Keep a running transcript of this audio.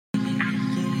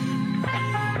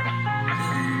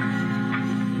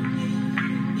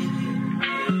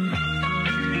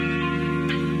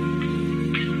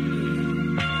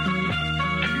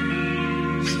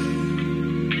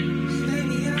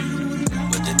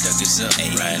duckers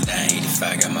up. Riding down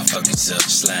 85, got my fuckers up.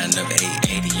 Sliding up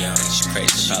 880 on. She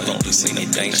crazy, she won't do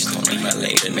anything. She gon' be my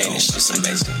lady, man, it's just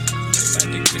amazing.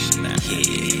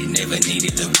 Yeah, never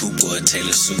needed a coupe or a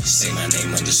Taylor suit. Say my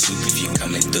name on the soup if you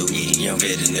coming through. Young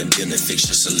vet in the building, fix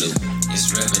your salute. It's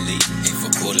Reveille, ain't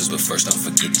for quarters, but first don't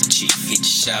forget the chief. Hit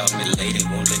your shower, me lady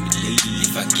won't let me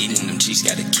leave. If I get in them cheeks,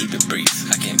 gotta keep it brief.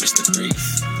 I can't miss the brief.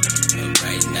 And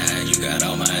right now, you got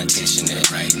all my attention. And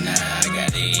right now, I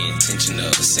got the intention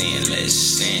of saying less.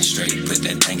 Saying straight, put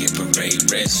that thing in parade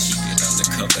rest. Keep it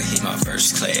undercover, hit my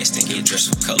first class, then get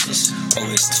dressed with colors.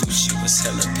 OS2, she was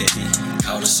hella petty.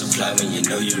 Call the supply when you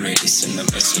know you're ready. Send the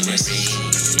messages.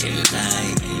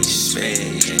 Like,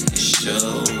 expect,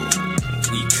 show.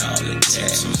 We call it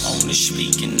tax. I'm only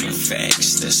speaking the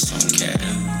facts. That's on cap.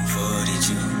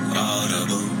 42, all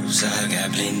the booze. I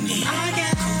got plenty.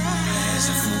 As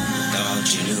a fool, thought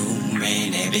you knew.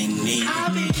 Man, that been me.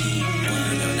 One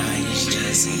of nights,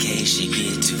 just in case you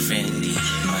get too friendly.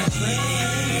 My dear,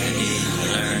 I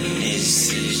didn't learn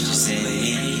this. Is just in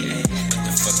me.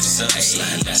 Fuckers up,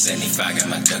 sliding down 75, got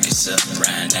my duckers up.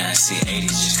 Riding down 80,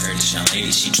 just heard this young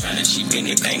lady. She tryna cheap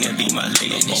anything to be my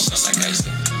lady. It's just like I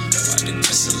said.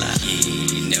 That's a lot.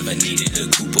 Yeah, never needed a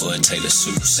coupe or a Taylor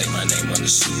suit. Say my name on the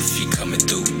suit if you coming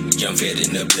through. Young vet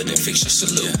in the building, fix your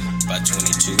salute. By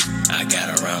 22, I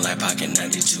got around like pocket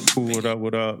 92.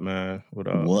 What up, man? What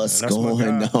up? What's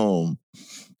going on?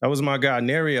 That was my guy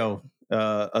Nerio.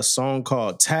 A song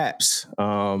called Taps.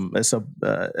 It's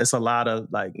a lot of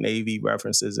like Navy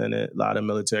references in it, a lot of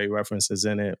military references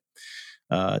in it.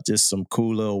 Just some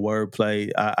cool little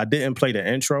wordplay. I didn't play the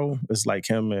intro. It's like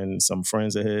him and some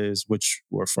friends of his, which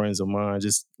were friends of mine,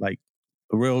 just like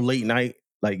a real late night.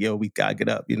 Like, yo, we gotta get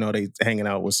up. You know, they hanging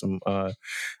out with some,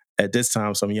 at this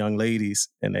time, some young ladies,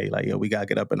 and they like, yo, we gotta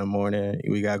get up in the morning.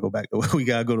 We gotta go we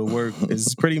gotta go to work.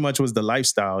 It's pretty much was the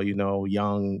lifestyle, you know,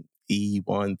 young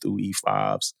E1 through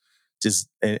E5s, just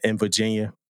in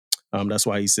Virginia. That's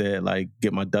why he said, like,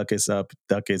 get my ducats up,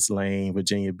 Ducats Lane,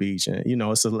 Virginia Beach. And, you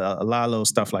know, it's a lot of little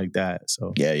stuff like that.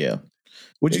 So, yeah.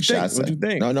 What'd you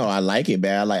think? No, I like it,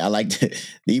 man. I like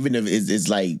even if it's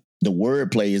like the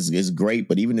wordplay is great,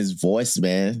 but even his voice,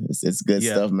 man, it's good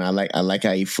stuff, man. I like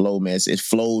how he flow, man. It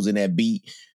flows in that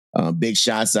beat. Big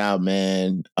shots out,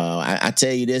 man. I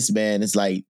tell you this, man, it's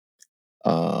like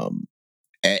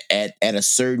at a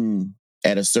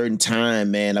certain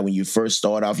time, man, like when you first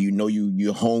start off, you know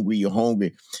you're hungry.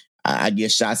 I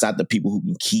give shots out to people who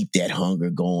can keep that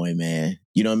hunger going, man.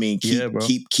 You know what I mean?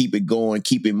 Keep it going,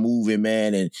 keep it moving,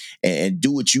 man, and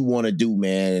do what you want to do,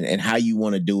 man, and how you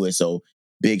want to do it. So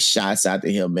big shots out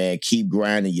to him, man. Keep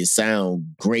grinding. You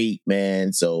sound great,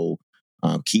 man. So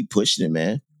keep pushing it,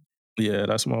 man. Yeah,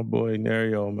 that's my boy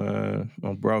Nerio, man.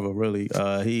 My brother, really.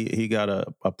 He got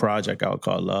a project out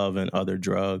called Love and Other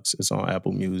Drugs. It's on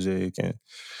Apple Music and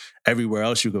everywhere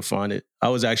else you could find it. I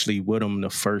was actually with him the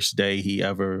first day he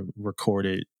ever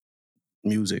recorded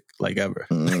music, like ever.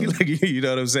 Like, you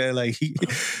know what I'm saying? Like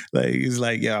he's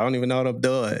like, yeah, I don't even know what I'm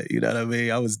doing. You know what I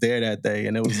mean? I was there that day,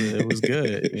 and it was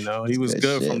good. You know, he was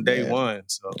good from day one.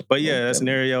 So, but yeah, that's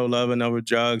Nerio, Love and Other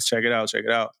Drugs. Check it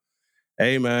out.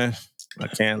 Hey, man, I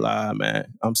can't lie,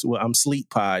 man. I'm sleep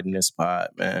pod in this pod,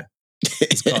 man.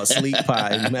 It's called Sleep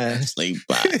Pod, man. Sleep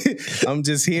Pod. I'm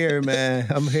just here, man.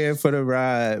 I'm here for the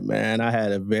ride, man. I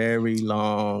had a very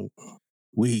long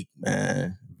week,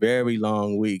 man.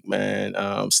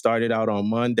 Started out on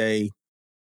Monday.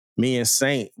 Me and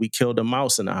Saint, we killed a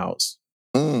mouse in the house.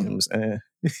 You know what I'm saying?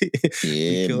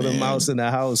 We killed a mouse in the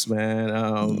house, man.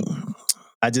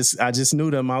 I just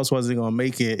knew the mouse wasn't gonna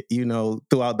make it, you know,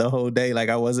 throughout the whole day. Like,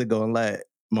 I wasn't gonna let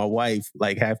my wife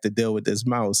like have to deal with this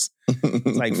mouse.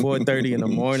 It's like 4:30 in the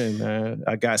morning, man.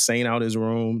 I got Saint out his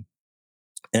room.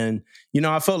 And, you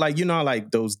know, I felt like, you know,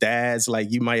 like those dads, like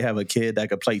you might have a kid that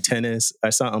could play tennis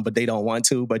or something, but they don't want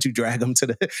to, but you drag them to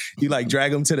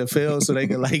the field so they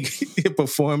can like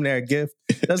perform their gift.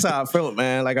 That's how I felt,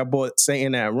 man. Like, I brought Saint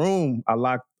in that room. I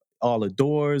locked all the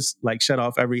doors, like shut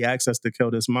off every access to kill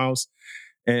this mouse.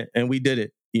 And we did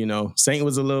it. You know, Saint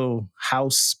was a little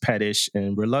house pettish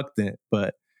and reluctant,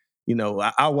 but, you know,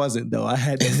 I wasn't, though. I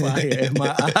had the fire in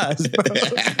my eyes, bro.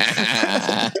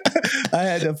 I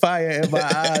had the fire in my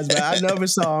eyes, but I never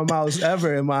saw a mouse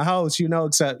ever in my house, you know,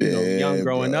 except, you know, young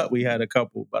growing up, we had a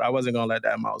couple, but I wasn't going to let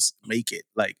that mouse make it.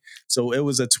 Like, so it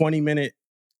was a 20-minute,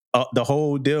 the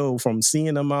whole deal from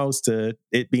seeing a mouse to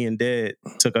it being dead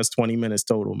took us 20 minutes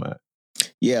total, man.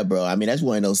 Yeah, bro. I mean, that's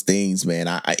one of those things, man.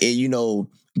 You know,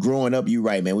 growing up, you're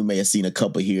right, man. We may have seen a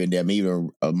couple here and there, maybe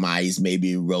a mice,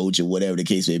 maybe a roach or whatever the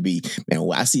case may be. Man,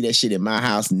 when I see that shit in my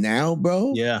house now,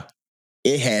 bro. Yeah.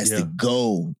 It has to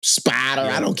go. Spider,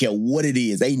 I don't care what it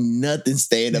is. Ain't nothing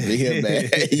staying up in here, man.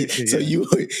 So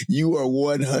you are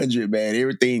 100, man.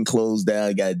 Everything closed down.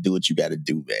 You got to do what you got to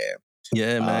do, man.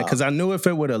 Yeah, man. Because I knew if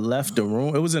it would have left the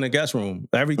room, it was in a guest room.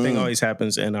 Everything always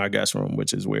happens in our guest room,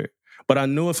 which is weird. But I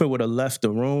knew if it would have left the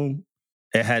room,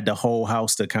 it had the whole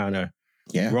house to kind of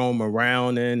roam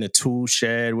around in, the tool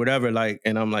shed, whatever. Like,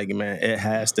 and I'm like, man, it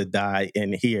has to die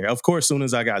in here. Of course, as soon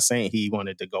as I got Saint, he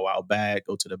wanted to go out back,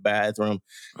 go to the bathroom.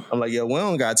 I'm like, yo, we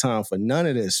don't got time for none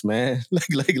of this, man.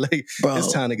 like, bro,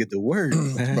 it's time to get to work,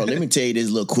 man. Bro, let me tell you this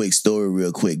little quick story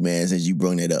real quick, man, since you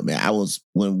brought that up, man.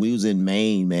 When we was in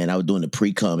Maine, man, I was doing the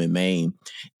pre-com in Maine,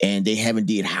 and they haven't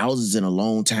did houses in a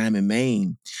long time in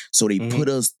Maine. So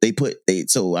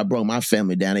so I brought my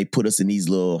family down, they put us in these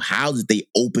little houses, they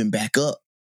opened back up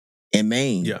in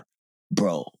Maine. Yeah.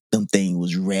 Bro, them thing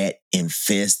was rat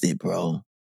infested, bro.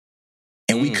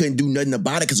 And we couldn't do nothing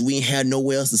about it because we ain't had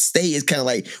nowhere else to stay. It's kind of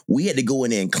like we had to go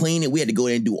in there and clean it. We had to go in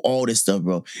there and do all this stuff,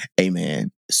 bro. Hey,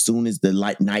 man, as soon as the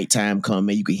nighttime come,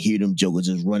 man, you can hear them jokers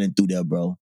just running through there,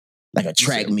 bro. Like a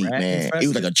track meet, man. Infested? It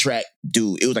was like a track,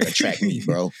 dude. It was like a track meet,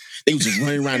 bro. They was just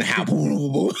running around the house.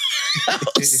 I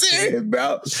was serious,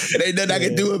 bro. There ain't nothing I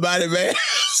can do about it, man.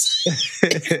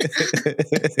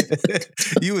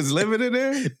 You was living in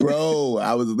there? Bro,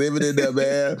 I was living in there,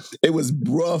 man. It was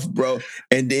rough, bro.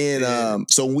 And then,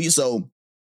 so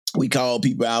we call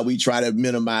people out. We try to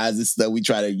minimize this stuff. We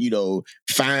try to,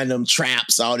 find them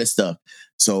traps, all this stuff.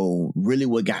 So really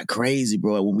what got crazy,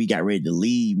 bro, when we got ready to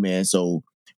leave, man. So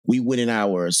we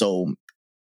went so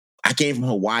I came from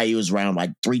Hawaii. It was around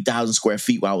like 3,000 square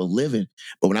feet where I was living.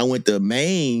 But when I went to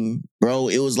Maine, bro,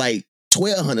 it was like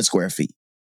 1,200 square feet.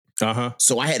 Uh-huh.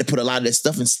 So I had to put a lot of that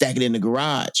stuff and stack it in the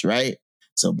garage, right?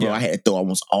 So, bro, I had to throw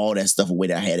almost all that stuff away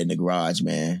that I had in the garage,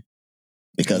 man.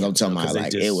 Because I'm talking about,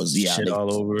 like, it was, shit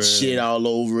all over it. Shit all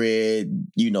over it,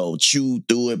 chewed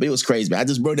through it. But it was crazy, man. I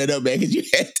just brought that up, man, because you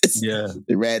had this. Yeah.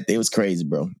 The rat, it was crazy,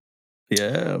 bro.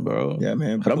 Yeah, bro. Yeah,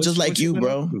 man. But I'm just like you,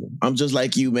 bro. I'm just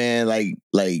like you, man.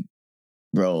 Like,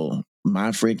 bro, my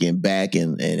freaking back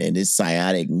and this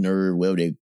sciatic nerve, whatever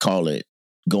they call it,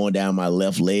 going down my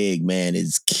left leg, man,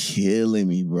 is killing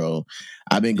me, bro.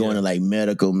 I've been going to like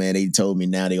medical, man. They told me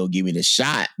now they gonna give me the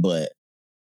shot, but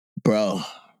bro,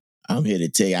 I'm here to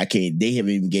tell you, they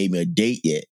haven't even gave me a date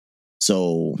yet.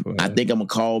 So I think I'm gonna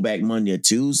call back Monday or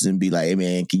Tuesday and be like, hey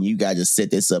man, can you guys just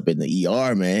set this up in the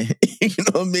ER, man? You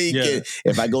know what I mean? Yeah.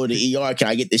 If I go to the ER, can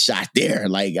I get the shot there?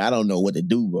 Like, I don't know what to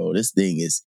do, bro. This thing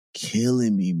is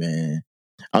killing me, man.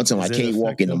 I'm telling you, I can't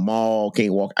walk in the mall, I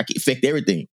can't affect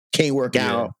everything. Can't work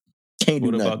out. Can't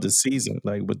do nothing. What about the season?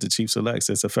 Like with the Chiefs selects,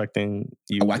 it's affecting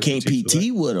you. I can't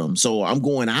PT with them. So I'm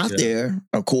going out there.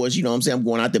 Of course, you know what I'm saying? I'm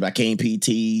going out there, but I can't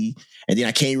PT. And then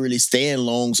I can't really stand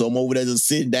long. So I'm over there just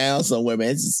sitting down somewhere, man.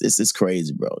 It's just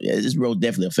crazy, bro. Yeah, this bro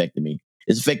definitely affected me.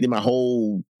 It's affected my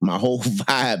whole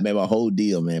vibe, man, my whole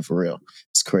deal, man, for real.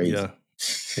 It's crazy.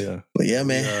 Yeah. But yeah,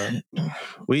 man.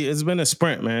 It's been a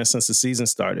sprint, man, since the season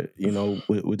started,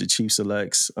 with the Chiefs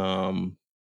selects.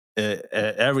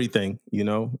 Everything,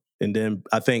 and then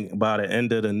I think by the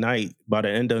end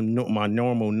of my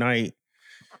normal night,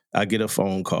 I get a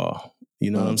phone call. You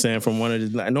know what I'm saying? From one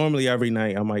of the, normally every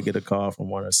night I might get a call from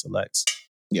one of the selects.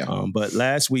 Yeah. But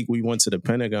last week we went to the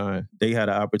Pentagon. They had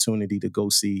an opportunity to go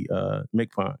see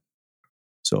McPine.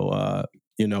 So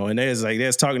and they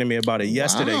was talking to me about it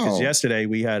yesterday, because yesterday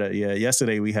we had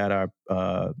our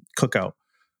cookout.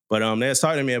 But they was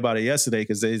talking to me about it yesterday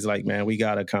because they's like, man, we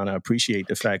gotta kind of appreciate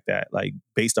the fact that, like,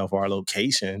 based off our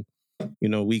location,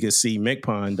 we could see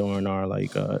McPine during our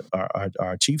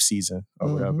our Chief season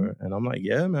or whatever. And I'm like,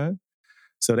 yeah, man.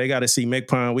 So they got to see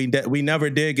McPine. We never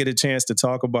did get a chance to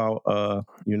talk about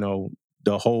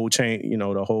the whole chain,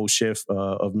 the whole shift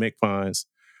of McPines.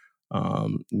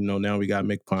 Now we got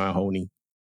McPine Honey.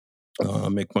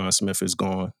 McPine Smith is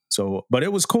gone. So, but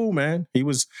it was cool, man. They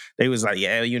was like,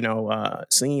 yeah,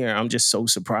 senior, I'm just so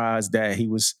surprised that he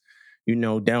was,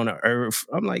 down to earth.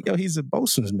 I'm like, yo, he's a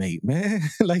bosun's mate, man.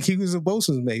 Like, he was a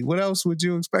bosun's mate. What else would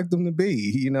you expect him to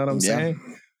be? You know what I'm saying?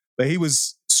 But he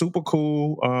was super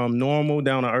cool, normal,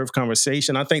 down to earth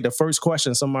conversation. I think the first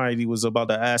question somebody was about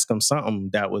to ask him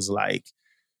something that was like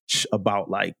about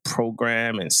like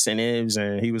program incentives,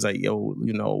 and he was like, yo,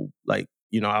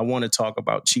 I want to talk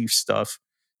about Chief stuff,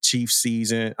 Chief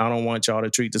season. I don't want y'all to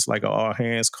treat this like an all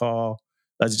hands call.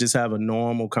 Let's just have a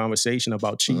normal conversation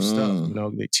about Chief stuff,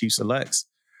 the Chief selects.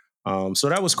 So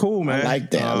that was cool, man. I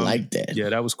like that. Yeah,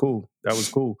 that was cool.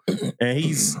 And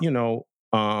he's,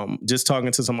 just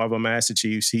talking to some other Master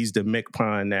Chiefs, he's the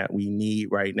McPine that we need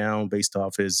right now based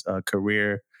off his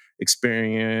career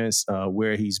experience,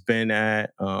 where he's been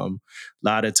at. A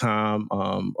lot of time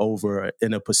over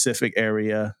in the Pacific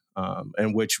area,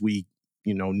 in which we,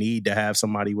 need to have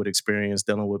somebody with experience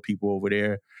dealing with people over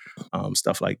there,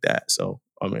 stuff like that. So,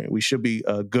 I mean, we should be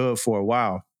good for a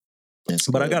while.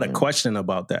 But I got a question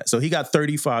about that. So he got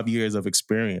 35 years of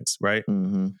experience, right?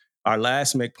 Mm-hmm. Our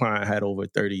last McPine had over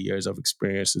 30 years of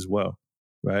experience as well,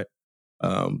 right?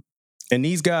 And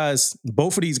these guys,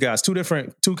 both of these guys,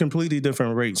 two completely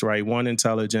different rates, right? One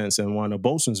intelligence and one a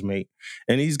bosun's mate.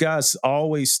 And these guys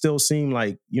always still seem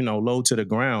like, low to the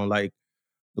ground,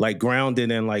 like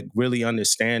grounded and like really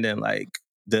understanding like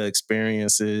the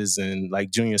experiences and like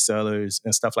junior sellers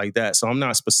and stuff like that. So I'm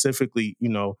not specifically,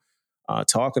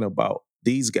 talking about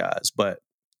these guys, but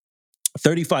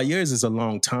 35 years is a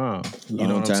long time. You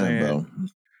know what I'm saying, bro?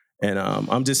 And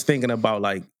I'm just thinking about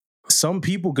like some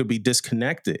people could be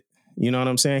disconnected. You know what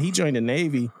I'm saying? He joined the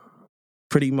Navy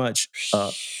pretty much.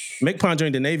 McPine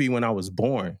joined the Navy when I was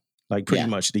born, like pretty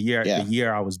much the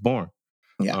year I was born.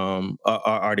 Yeah.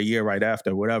 Or the year right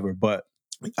after, whatever. But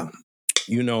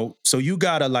so you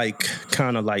gotta like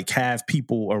kind of like have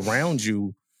people around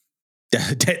you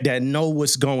that know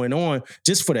what's going on,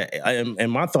 just for that.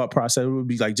 And my thought process would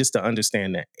be like just to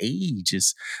understand the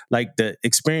ages, like the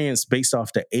experience based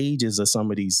off the ages of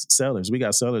some of these sellers. We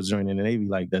got sellers joining the Navy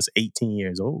like that's 18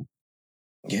 years old.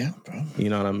 Yeah, bro. You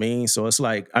know what I mean? So it's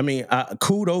like, I mean,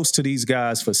 kudos to these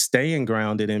guys for staying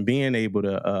grounded and being able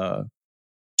to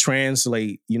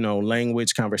translate,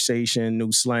 language, conversation,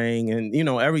 new slang, and,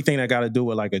 everything that got to do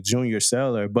with like a junior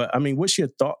seller. But I mean, what's your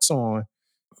thoughts on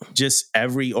just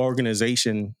every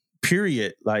organization,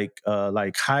 period, like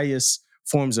highest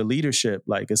forms of leadership?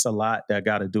 Like it's a lot that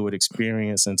got to do with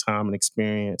experience and time and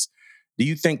experience. Do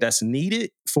you think that's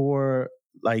needed for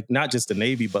like not just the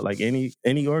Navy, but like any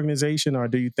organization, or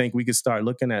do you think we could start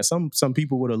looking at some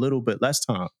people with a little bit less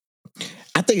time?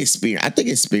 I think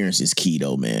experience is key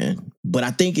though, man. But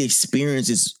I think experience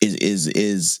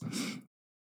is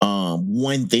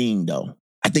one thing though.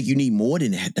 I think you need more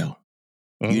than that though.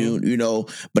 Mm-hmm.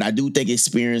 But I do think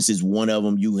experience is one of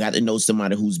them. You got to know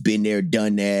somebody who's been there,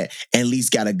 done that, at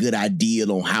least got a good idea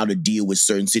on how to deal with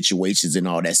certain situations and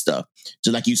all that stuff.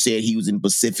 Just like you said, he was in the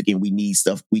Pacific and we need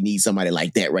somebody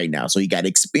like that right now. So he got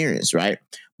experience, right?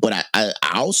 But I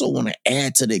also want to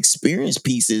add to the experience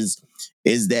pieces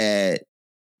is that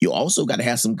you also got to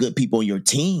have some good people on your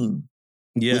team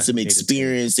with some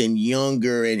experience and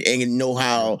younger and know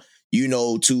how,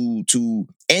 to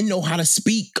and know how to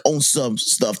speak on some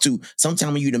stuff too.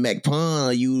 Sometimes when you the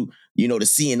McPine, the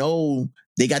CNO,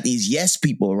 they got these yes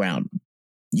people around them.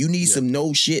 You need some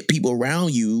no shit people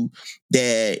around you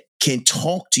that can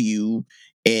talk to you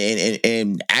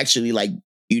and actually like,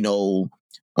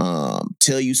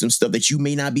 tell you some stuff that you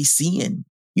may not be seeing.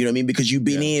 You know what I mean? Because you've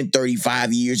been in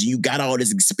 35 years and you got all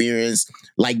this experience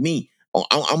like me.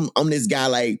 I'm this guy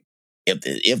like,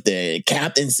 if the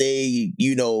captain say,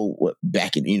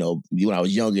 back in, when I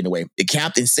was young in a way, the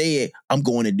captain said, I'm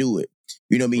going to do it.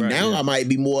 You know what I mean? Right, now I might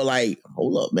be more like,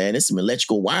 hold up, man, there's some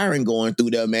electrical wiring going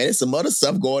through there, man. There's some other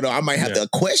stuff going on. I might have to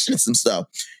question some stuff.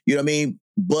 You know what I mean?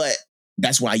 But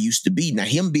that's where I used to be. Now,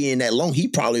 him being that long, he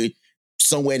probably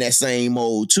somewhere in that same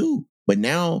mode too. But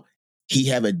now he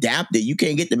have adapted. You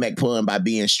can't get the McPine by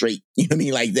being straight. You know what I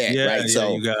mean? Like that, right?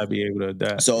 So you gotta be able to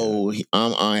adapt. So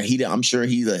I'm sure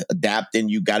he's adapting.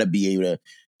 You gotta be able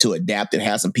to adapt and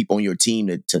have some people on your team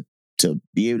to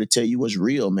be able to tell you what's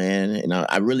real, man. And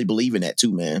I really believe in that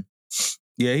too, man.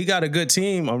 Yeah, he got a good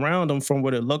team around him from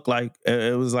what it looked like.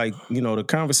 It was like, the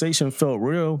conversation felt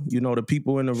real. The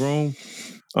people in the room.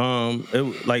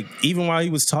 It, like even while he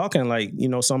was talking, like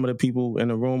some of the people in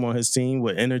the room on his team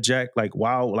would interject like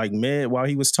while while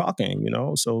he was talking,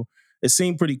 so it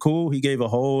seemed pretty cool. He gave a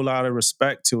whole lot of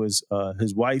respect to his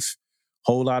wife,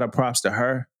 whole lot of props to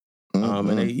her,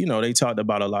 and they talked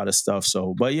about a lot of stuff.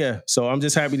 So I'm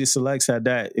just happy the selects had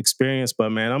that experience.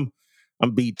 But man,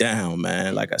 I'm beat down,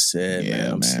 man. Like I said,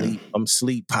 man, I'm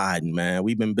sleep podding, man.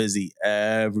 We've been busy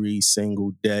every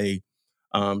single day.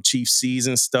 Chief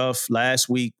season stuff. Last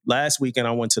weekend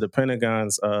I went to the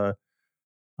Pentagon's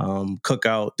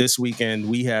cookout. This weekend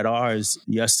we had ours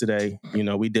yesterday.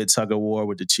 We did tug of war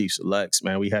with the Chief selects,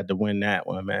 man. We had to win that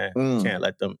one, man. Can't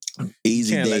let them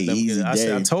easy day.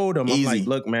 I told them, I'm like,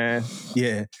 look, man,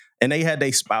 yeah. And they had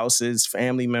their spouses,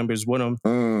 family members with them.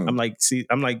 I'm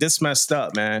like, this messed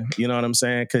up, man. You know what I'm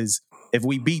saying? Because if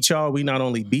we beat y'all, we not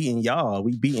only beating y'all,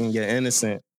 we beating your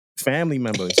innocent family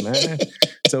members, man.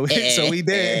 So we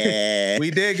did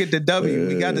get the W.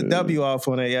 We got the W off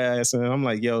on their ass, and I'm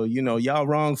like, yo, y'all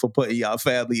wrong for putting y'all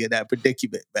family in that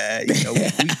predicament, man.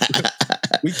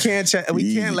 We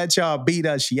can't let y'all beat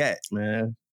us yet,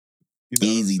 man.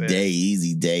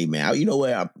 Easy day, man. You know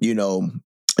what?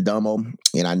 Domo,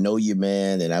 and I know you,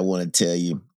 man, and I want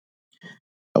to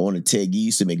give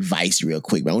you some advice real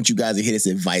quick. I want you guys to hear this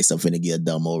advice I'm finna give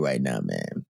Domo right now,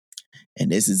 man.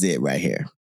 And this is it right here.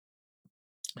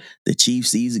 The Chiefs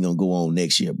season gonna go on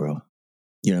next year, bro.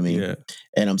 You know what I mean? Yeah.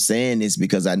 And I'm saying this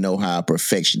because I know how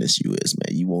perfectionist you is,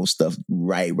 man. You want stuff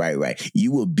right.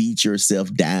 You will beat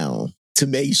yourself down to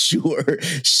make sure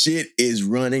shit is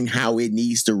running how it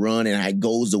needs to run and how it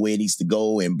goes the way it needs to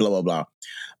go and blah, blah, blah.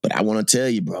 But I want to tell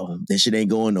you, bro, this shit ain't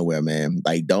going nowhere, man.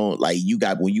 Like, when you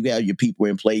got your people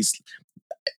in place,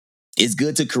 it's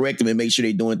good to correct them and make sure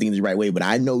they're doing things the right way. But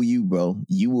I know you, bro.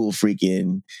 You're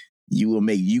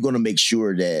going to make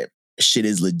sure that shit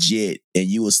is legit and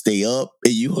you will stay up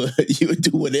and you will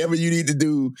do whatever you need to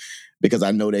do because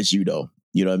I know that's you, though.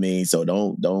 You know what I mean? So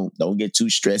don't get too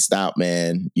stressed out,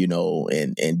 man,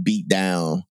 and beat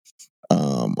down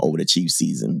over the Chiefs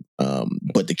season.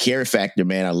 But the care factor,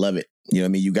 man, I love it. You know what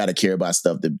I mean? You got to care about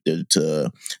stuff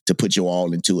to put your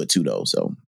all into it too, though.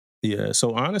 So. Yeah,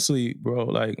 so honestly, bro,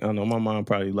 like I know my mom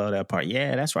probably love that part.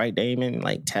 Yeah, that's right, Damon.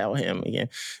 Like tell him again.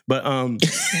 But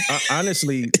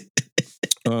honestly,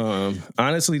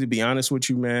 to be honest with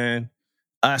you, man,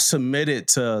 I submitted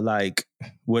to like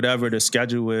whatever the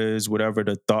schedule is, whatever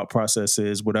the thought process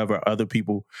is, whatever other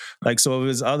people like. So if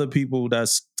it's other people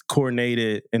that's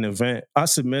coordinated an event, I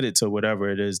submitted to whatever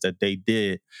it is that they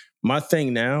did. My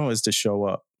thing now is to show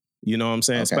up. You know what I'm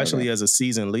saying? Especially as a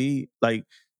season lead, like.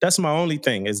 That's my only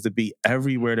thing is to be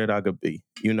everywhere that I could be,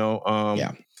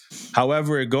 Yeah.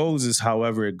 However it goes is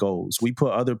however it goes. We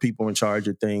put other people in charge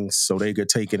of things so they could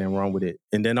take it and run with it.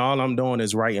 And then all I'm doing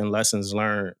is writing lessons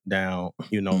learned down,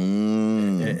 in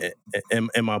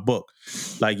my book.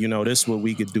 Like, this is what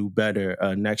we could do better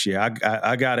next year.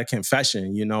 I got a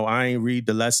confession, I ain't read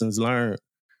the lessons learned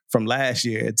from last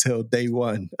year until day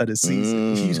one of the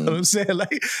season. You know what I'm saying?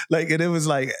 Like, and it was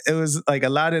like a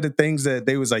lot of the things that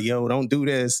they was like, yo, don't do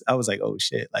this. I was like, oh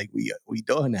shit, like we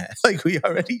doing that. Like we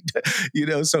already,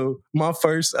 so my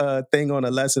first thing on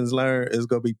the lessons learned is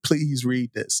going to be, please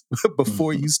read this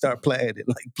before you start planning.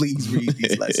 Like, please read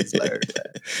these lessons learned.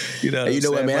 Man. You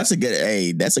know what, man?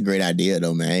 That's a great idea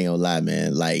though, man. I ain't gonna lie,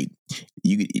 man. Like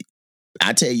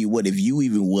I tell you what, if you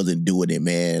even wasn't doing it,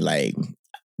 man, like,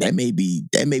 that may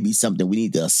be something we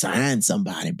need to assign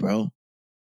somebody, bro.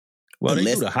 Well, they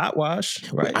do the hot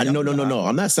wash, right? No.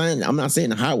 I'm not saying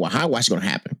the hot wash. Hot wash is gonna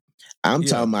happen. I'm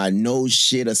talking about no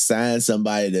shit. Assign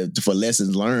somebody for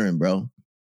lessons learned, bro.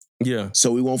 Yeah.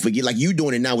 So we won't forget. Like you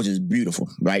doing it now, which is beautiful,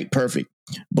 right? Perfect.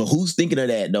 But who's thinking of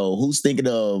that though? Who's thinking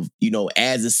of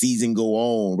as the season go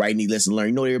on, writing these lessons learned?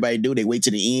 You know what everybody do? They wait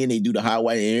to the end. They do the hot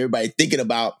wash, and everybody thinking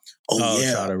about,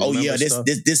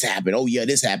 this happened. Oh yeah,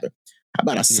 this happened. How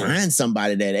about assign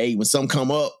somebody that, hey, when something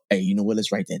come up, hey, you know what,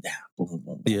 let's write that down. Boom, boom,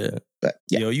 boom. Yeah. But,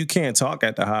 yeah. Yo, you can't talk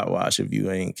at the hot wash if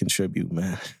you ain't contribute,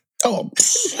 man. Oh,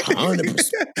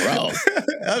 100%, bro.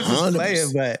 I was just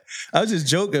playing, but I was just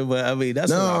joking, but I mean,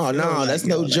 that's that's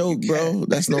no joke, bro.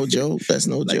 That's no joke. That's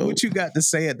no joke. What you got to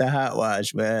say at the hot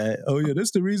wash, man? Oh yeah,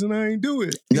 that's the reason I ain't do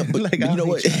it. No, but you know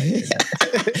what?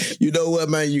 You know what,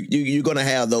 man? You're gonna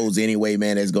have those anyway,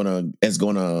 man. That's gonna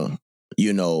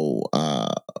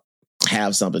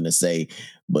have something to say.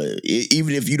 But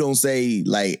even if you don't say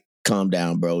like, calm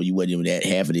down, bro, you wasn't even that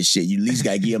half of this shit, you at least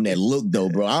gotta give him that look though,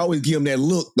 bro. I always give him that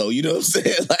look though, you know what I'm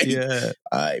saying? Like, yeah,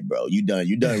 all right, bro, you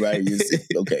done right?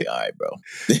 Okay, all right, bro.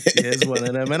 It's one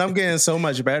of them. And I'm getting so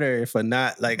much better for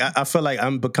not, like, I feel like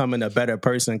I'm becoming a better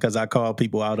person because I call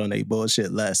people out on their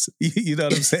bullshit less. You know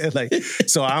what I'm saying? Like,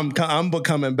 so I'm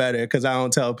becoming better because I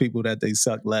don't tell people that they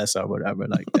suck less or whatever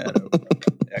like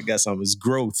that. I guess it's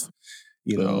growth.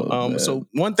 So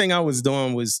one thing I was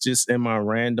doing was just in my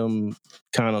random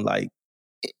kind of like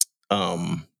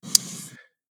on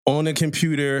the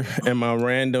computer and my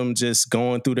random just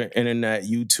going through the internet,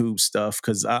 YouTube stuff.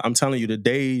 Cause I'm telling you, the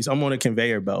days I'm on a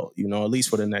conveyor belt, at least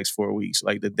for the next 4 weeks.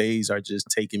 Like the days are just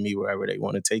taking me wherever they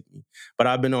want to take me. But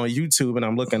I've been on YouTube and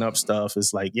I'm looking up stuff.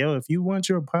 It's like, yo, if you want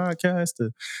your podcast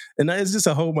and it's just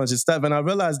a whole bunch of stuff. And I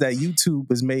realized that YouTube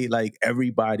has made like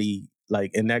everybody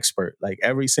like an expert. Like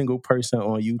every single person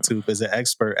on YouTube is an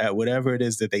expert at whatever it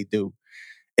is that they do.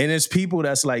 And it's people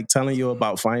that's like telling you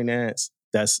about finance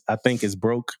I think is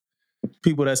broke.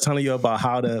 People that's telling you about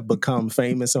how to become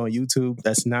famous on YouTube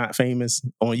that's not famous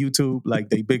on YouTube. Like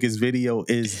the biggest video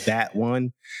is that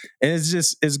one. And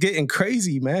it's getting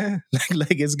crazy, man.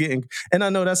 Like it's getting, and I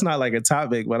know that's not like a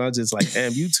topic, but I'm just like,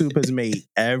 damn, YouTube has made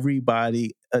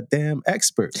everybody a damn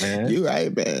expert, man. You're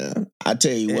right, man. I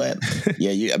tell you what.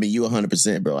 Yeah, you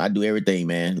 100%, bro. I do everything,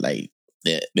 man. Like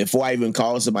before I even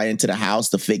called somebody into the house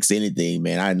to fix anything,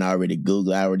 man, I already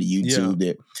Googled, I already YouTubed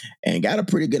it, and got a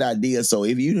pretty good idea. So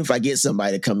even if I get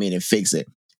somebody to come in and fix it,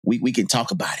 we can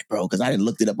talk about it, bro, because I didn't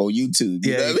looked it up on YouTube.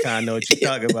 You kind of know what you're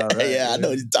talking about, right? I know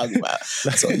what you're talking about.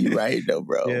 So you're right, though,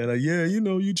 bro.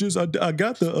 You just I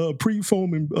got the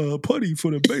pre-foaming putty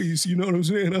for the base. You know what I'm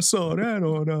saying? I saw that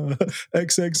on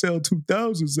XXL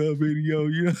 2000s video.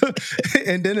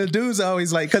 And then the dude's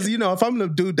always like, because if I'm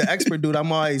the expert dude,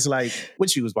 I'm always like,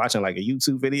 what you was watching, like a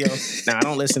YouTube video? Now I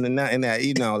don't listen to nothing that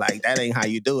like that ain't how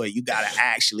you do it. You gotta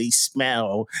actually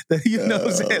smell. You know what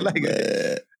I'm saying? Like.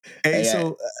 Man. Hey,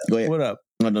 so go ahead. What up?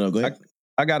 No, go ahead.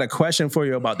 I got a question for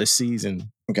you about the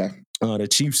season. Okay. The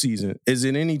Chiefs season. Is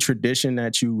it any tradition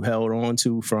that you held on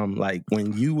to from like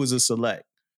when you was a select,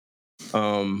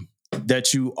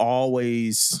 that you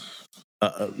always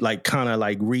like kind of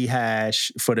like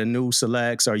rehash for the new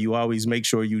selects, or you always make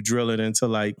sure you drill it into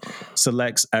like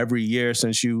selects every year?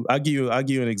 I'll give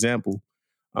you an example.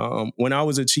 When I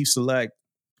was a Chief select,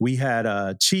 we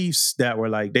had Chiefs that were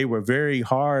like, they were very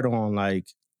hard on like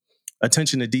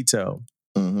attention to detail,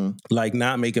 like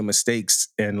not making mistakes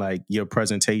in like your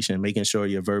presentation, making sure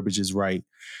your verbiage is right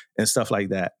and stuff like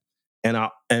that.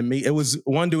 It was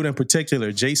one dude in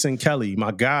particular, Jason Kelly,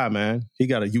 my guy, man. He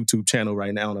got a YouTube channel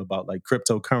right now about like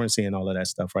cryptocurrency and all of that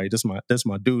stuff, right? That's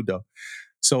my dude though.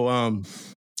 So and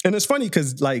it's funny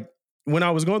because like when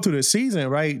I was going through the season,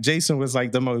 right, Jason was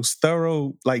like the most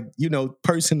thorough, like,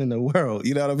 person in the world.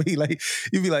 You know what I mean? Like,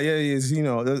 you'd be like,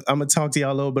 I'm going to talk to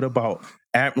y'all a little bit about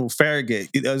Admiral Farragut.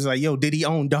 It was like, yo, did he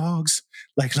own dogs?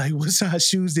 Like what size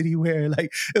shoes did he wear?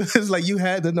 Like, it was like you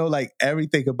had to know like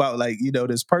everything about like,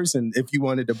 this person if you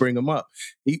wanted to bring him up.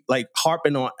 He like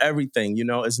harping on everything,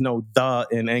 it's no the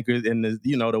and anchor in the,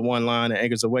 the one line and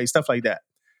anchors away, stuff like that.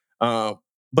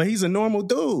 But he's a normal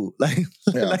dude, like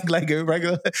a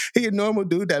regular. He a normal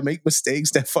dude that make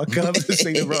mistakes, that fuck up, to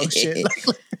say the wrong shit.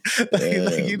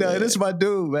 This is my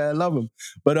dude, man. I love him.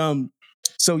 But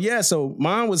so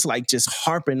mine was like just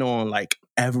harping on like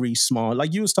every small,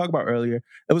 like you was talking about earlier.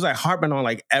 It was like harping on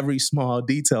like every small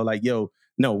detail. Like, yo,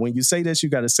 no, when you say this, you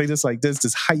got to say this like this.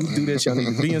 This is how you do this. Y'all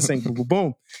need to be in sync. Boom, boom,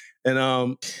 boom.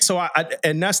 And so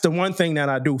and that's the one thing that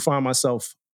I do find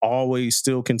myself always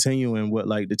still continuing with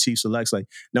like the Chief selects, like,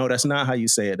 no, that's not how you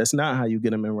say it. That's not how you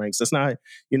get them in ranks. That's not,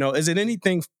 is it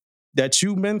anything that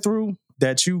you've been through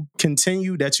that you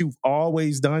continue, that you've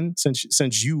always done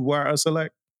since you were a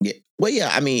select? Yeah. Well, yeah,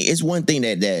 I mean, it's one thing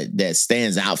that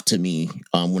stands out to me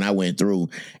when I went through,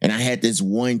 and I had this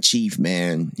one Chief,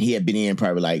 man, he had been in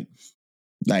probably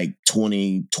like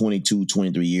 20, 22,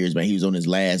 23 years, man. He was on his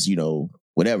last,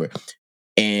 whatever.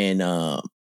 And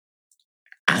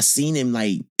I seen him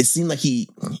like, it seemed like he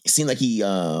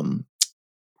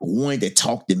wanted to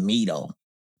talk to me though.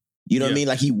 You know what I mean?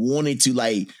 Like he wanted to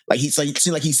it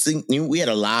seemed like we had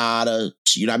a lot of,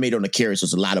 I made on the carry, so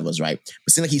it's a lot of us, right? But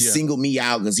it seemed like he singled me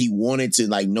out because he wanted to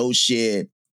like, no shit,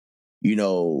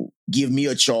 give me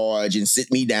a charge and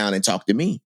sit me down and talk to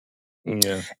me.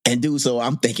 Yeah. And dude, so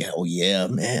I'm thinking, oh yeah,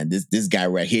 man, this guy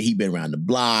right here, he been around the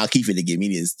block. He finna give me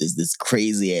this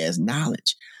crazy ass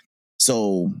knowledge.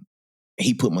 So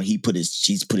he put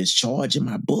his charge in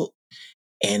my book.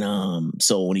 And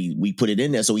so when we put it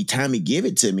in there, so he give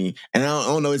it to me. And I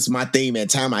don't know, it's my thing, man.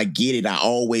 Time I get it, I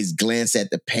always glance at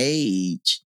the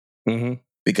page.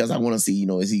 Because I want to see,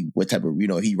 is he what type of,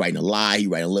 he writing a lie, he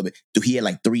writing a little bit. Dude, he had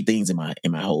like 3 things in my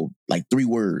whole, like 3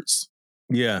 words.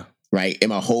 Yeah. Right. In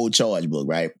my whole charge book,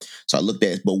 right? So I looked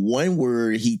at it, but one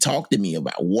word he talked to me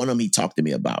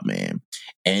about, man.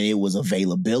 And it was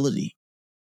availability.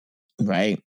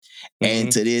 Right.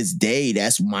 And to this day,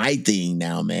 that's my thing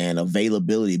now, man.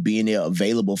 Availability, being there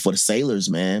available for the sailors,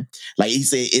 man. Like he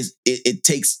said, it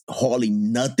takes hardly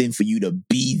nothing for you to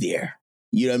be there.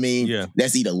 You know what I mean? Yeah.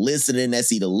 That's either listening,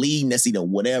 that's either leading, that's either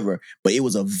whatever. But it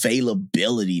was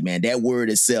availability, man. That word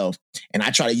itself. And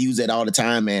I try to use that all the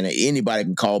time, man. Anybody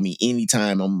can call me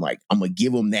anytime. I'm like, I'm going to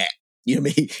give them that. You know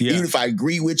what I mean? Yeah. Even if I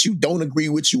agree with you, don't agree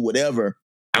with you, whatever.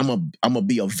 I'm a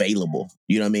be available.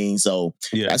 You know what I mean? So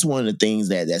that's one of the things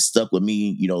that stuck with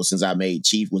me, since I made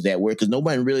Chief, was that word. Because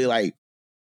nobody really like,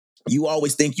 you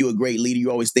always think you're a great leader. You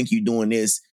always think you're doing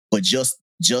this, but just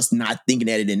not thinking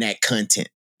at it in that content.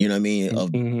 You know what I mean?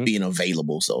 Of being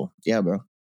available. So yeah, bro.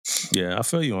 Yeah, I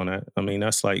feel you on that. I mean,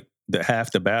 that's like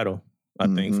half the battle, I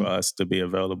think, for us to be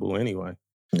available anyway.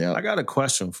 Yeah. I got a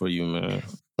question for you, man.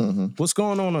 What's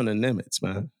going on the Nimitz,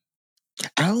 man?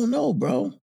 I don't know,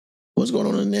 bro. What's going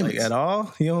on in the Nimitz? Like at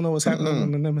all? You don't know what's happening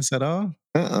on the Nimitz at all?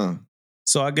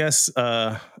 So I guess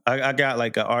I got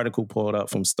like an article pulled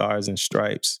up from Stars and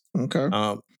Stripes. Okay.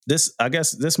 I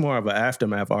guess this more of an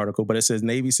aftermath article, but it says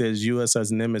Navy says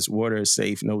USS Nimitz water is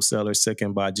safe. No sailor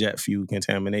sickened by jet fuel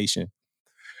contamination.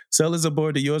 Sailors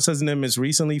aboard the USS Nimitz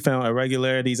recently found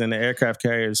irregularities in the aircraft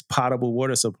carrier's potable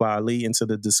water supply, leading to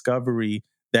the discovery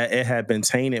that it had been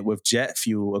tainted with jet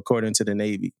fuel, according to the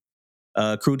Navy.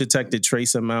 Crew detected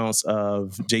trace amounts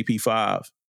of JP5.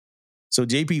 So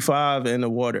JP5 in the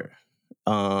water.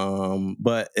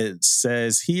 But it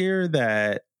says here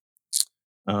that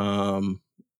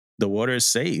the water is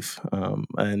safe.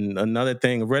 And another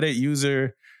thing, Reddit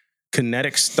user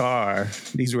Kinetic Star,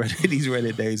 these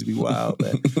Reddit days be wild,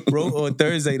 man, wrote on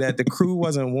Thursday that the crew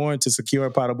wasn't warned to secure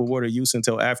potable water use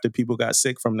until after people got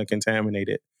sick from the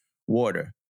contaminated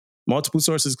water. Multiple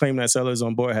sources claim that sailors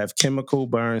on board have chemical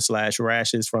burns /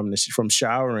 rashes from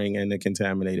showering in the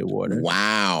contaminated water.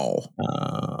 Wow.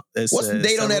 What's the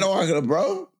date on that article,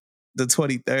 bro? The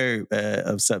 23rd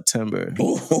of September.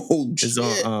 Oh, shit.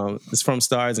 It's from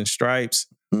Stars and Stripes.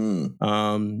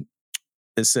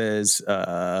 It says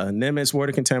Nimitz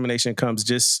water contamination comes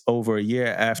just over a year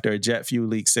after a jet fuel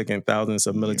leak sickened thousands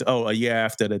of military. Oh, a year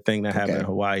after the thing that happened in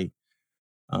Hawaii.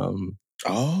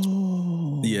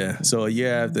 Yeah. So a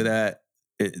year after that,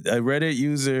 a Reddit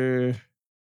user.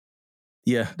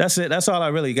 Yeah, that's it. That's all I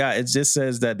really got. It just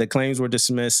says that the claims were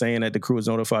dismissed, saying that the crew was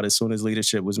notified as soon as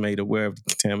leadership was made aware of the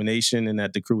contamination, and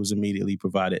that the crew was immediately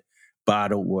provided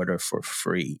bottled water for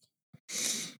free.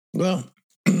 Well,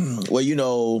 you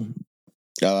know,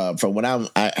 from what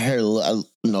I heard,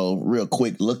 real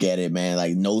quick look at it, man.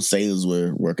 Like no sailors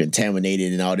were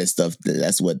contaminated and all this stuff.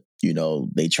 That's what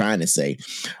they trying to say,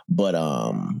 but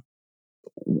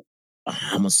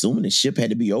I'm assuming the ship had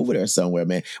to be over there somewhere,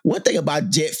 man. One thing about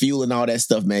jet fuel and all that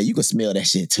stuff, man, you can smell that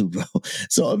shit too, bro.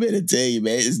 So I'm here to tell you,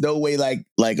 man, there's no way like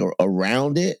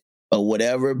around it or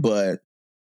whatever. But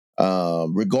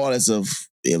regardless of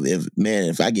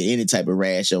if I get any type of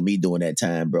rash on me during that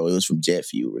time, bro, it was from jet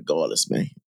fuel, regardless, man.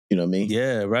 You know what I mean?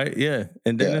 Yeah, right. Yeah,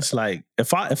 and then it's like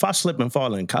if I slip and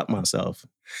fall and cut myself,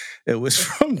 it was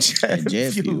from jet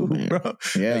fuel, bro.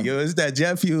 Yeah, it's that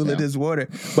jet fuel in this water.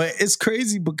 But it's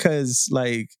crazy because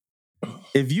like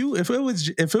if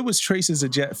it was traces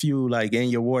of jet fuel like in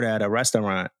your water at a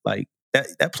restaurant, like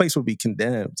that place would be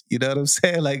condemned. You know what I'm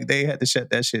saying? Like they had to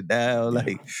shut that shit down.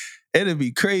 Like it'd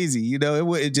be crazy. It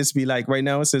wouldn't just be like right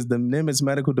now. It says the Nimitz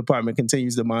Medical Department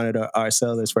continues to monitor our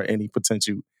sailors for any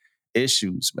potential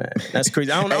issues, man. That's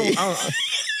crazy. I don't know.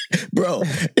 Bro,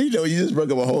 you just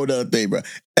broke up a whole other thing, bro.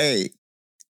 Hey,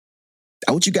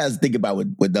 I want you guys to think about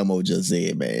what Dumbo just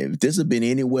said, man. If this had been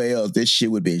anywhere else, this shit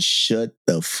would have been shut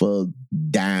the fuck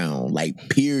down, like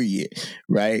period,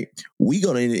 right? We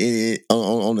gonna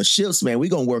on the ships, man. We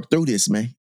gonna work through this,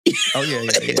 man. Oh yeah.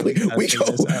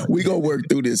 we gonna work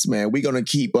through this, man. We gonna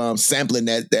keep sampling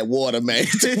that water, man,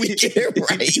 till we get it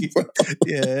right, bro.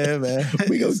 Yeah, man.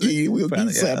 We'll keep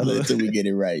sampling until we get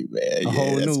it right, man. A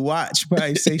whole new watch,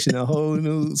 probably station, a whole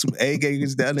new some egg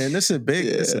acres down there. And this is a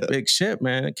big ship,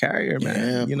 man, a carrier,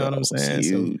 man. You know what I'm saying? It's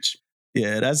huge. So,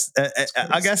 yeah, that's.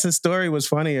 I guess the story was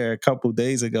funnier a couple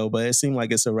days ago, but it seemed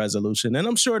like it's a resolution, and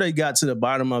I'm sure they got to the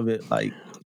bottom of it like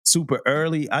super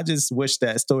early. I just wish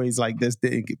that stories like this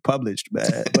didn't get published,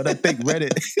 man. But I think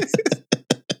Reddit,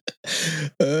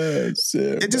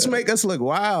 shit, it just make us look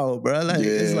wild, bro. Like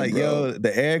it's like, bro.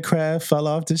 The aircraft fell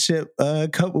off the ship a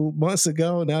couple months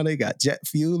ago. Now they got jet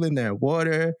fuel in their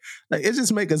water. Like it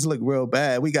just make us look real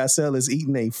bad. We got sailors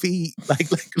eating their feet.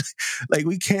 Like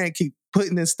we can't keep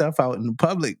putting this stuff out in the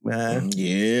public, man.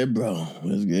 Yeah, bro.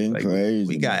 It's getting crazy.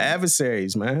 We got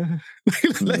adversaries, man.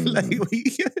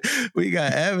 we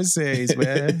got adversaries,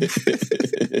 man.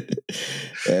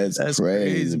 That's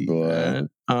crazy, boy. Man.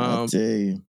 I tell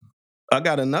you. I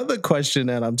got another question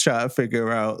that I'm trying to figure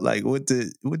out. Like, what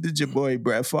did your boy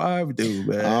Brett Favre do,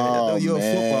 man? I know you're a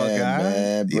football guy.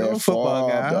 Man. You're a football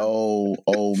guy.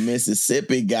 Old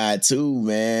Mississippi guy too,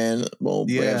 man.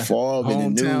 Brett Favre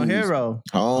in the news.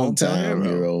 Hometown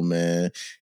hero, man.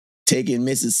 Taking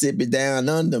Mississippi down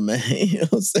under, man. You know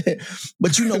what I'm saying?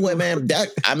 But you know what, man?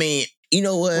 You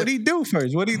know what? What did he do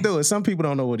first? What did he do? Some people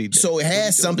don't know what he did. So it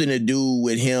has something to do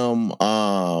with him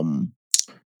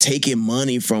taking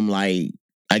money from like,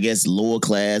 I guess, lower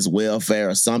class welfare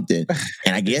or something.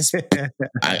 And I guess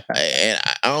I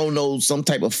don't know, some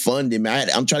type of funding.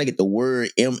 I'm trying to get the word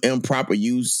improper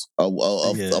use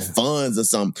of funds or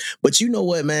something. But you know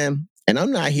what, man? And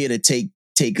I'm not here to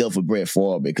take up for Brett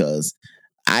Favre because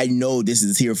I know this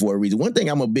is here for a reason. One thing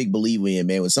I'm a big believer in,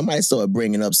 man, when somebody start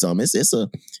bringing up something,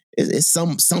 it's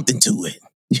something to it.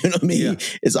 You know what I mean? Yeah.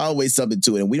 It's always something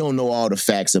to it. And we don't know all the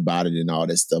facts about it and all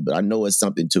that stuff, but I know it's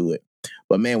something to it.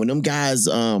 But man, when them guys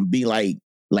be like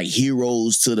like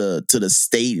heroes to the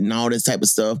state and all this type of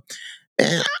stuff.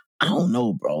 And I don't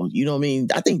know, bro. You know what I mean?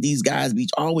 I think these guys be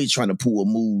always trying to pull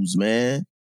moves, man.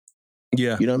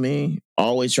 Yeah. You know what I mean?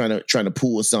 Always trying to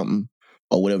pull something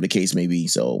or whatever the case may be.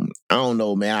 So I don't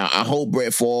know, man. I hope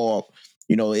Brett Favre,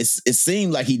 you know, it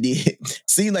seemed like he did.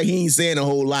 Seemed like he ain't saying a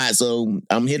whole lot. So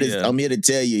I'm here to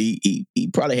tell you he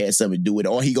probably had something to do with it.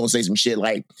 Or he gonna say some shit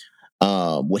like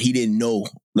what he didn't know.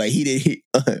 Like he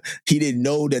didn't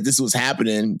know that this was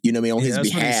happening, you know what I mean, on his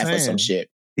behalf or some shit.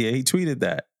 Yeah, he tweeted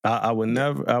that. I would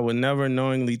never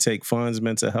knowingly take funds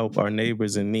meant to help our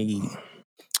neighbors in need.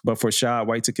 But for Shad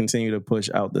White to continue to push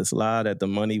out this lie that the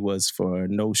money was for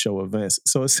no-show events.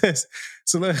 So it says,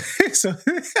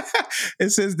 it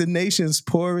says the nation's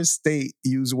poorest state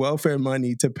used welfare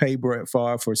money to pay Brett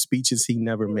Favre for speeches he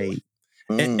never made.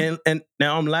 And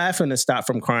now I'm laughing to stop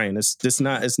from crying. It's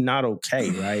not okay,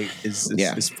 right?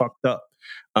 It's fucked up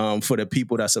for the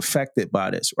people that's affected by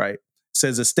this, right? It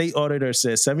says a state auditor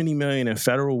says $70 million in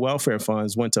federal welfare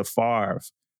funds went to Favre,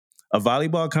 a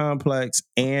volleyball complex,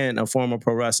 and a former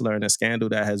pro wrestler in a scandal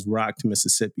that has rocked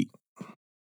Mississippi.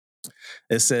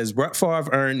 It says Brett Favre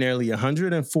earned nearly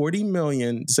 $140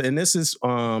 million, and this is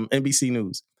NBC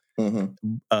News.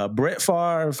 Mm-hmm. Brett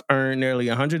Favre earned nearly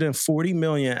 $140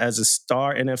 million as a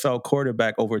star NFL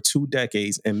quarterback over 2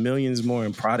 decades and millions more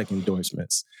in product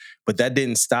endorsements. But that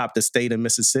didn't stop the state of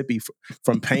Mississippi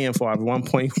from paying Favre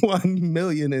 $1.1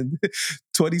 million in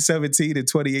 2017 and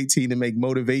 2018 to make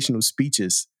motivational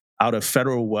speeches out of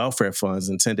federal welfare funds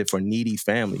intended for needy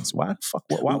families. Why the fuck?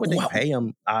 Why would they pay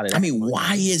him out of that? I mean,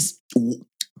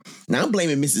 now I'm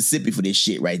blaming Mississippi for this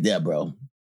shit right there, bro.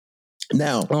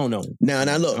 Now,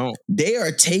 now look, they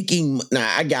are taking.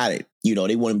 Now I got it. You know,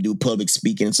 they want him to do public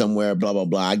speaking somewhere. Blah blah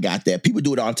blah. I got that. People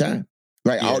do it all the time,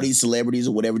 right? Yeah. All these celebrities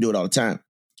or whatever do it all the time.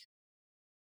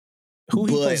 Who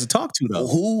he supposed to talk to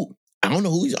though? I don't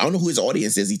know who his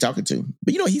audience is he talking to.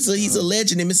 But you know, he's a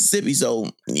legend in Mississippi, so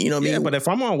you know what I mean? Yeah, but if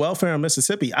I'm on welfare in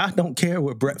Mississippi, I don't care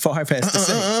what Brett Favre has to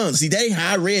say. See, that ain't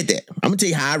how I read that. I'm gonna tell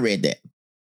you how I read that.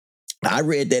 I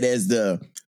read that as the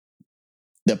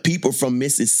people from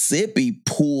Mississippi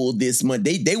pulled this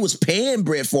money. They was paying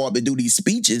Brett Favre to do these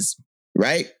speeches,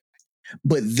 right?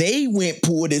 But they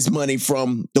pulled this money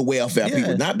from the welfare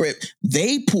people, not Brett.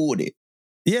 They pulled it.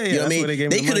 Yeah, you know what I mean?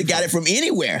 They could have got it from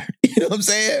anywhere. You know what I'm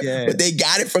saying? Yeah. But they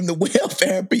got it from the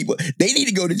welfare people. They need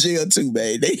to go to jail too,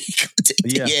 man. They need to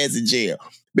take their ass in jail.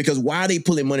 Because why are they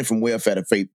pulling money from welfare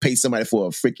to pay somebody for a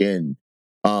freaking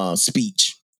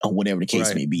speech or whatever the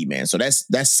case may be, man? So that's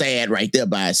sad right there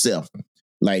by itself.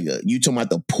 Like you talking about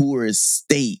the poorest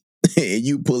state and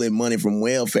you pulling money from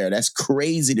welfare. That's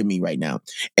crazy to me right now.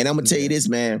 And I'm gonna tell you this,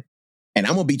 man. And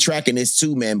I'm gonna be tracking this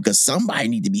too, man, because somebody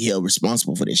need to be held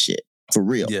responsible for this shit. For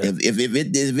real. Yeah.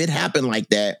 If it happened like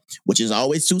that, which is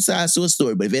always 2 sides to a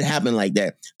story, but if it happened like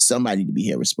that, somebody need to be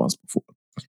held responsible for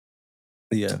it.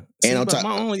 Yeah. And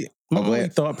my only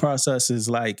thought process is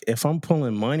like, if I'm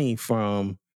pulling money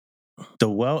from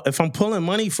if I'm pulling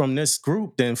money from this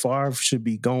group, then Favre should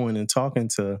be going and talking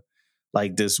to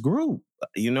like this group,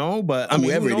 you know? But I mean,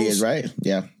 whoever it is, right?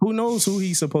 Yeah. Who knows who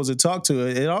he's supposed to talk to?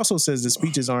 It also says the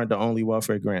speeches aren't the only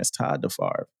welfare grants tied to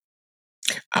Favre.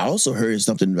 I also heard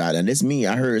something about it. And it's me.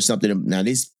 I heard something. Now,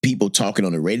 these people talking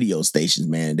on the radio stations,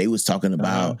 man, they was talking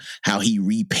about how he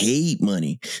repaid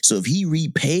money. So if he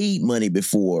repaid money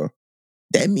before,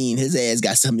 that means his ass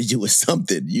got something to do with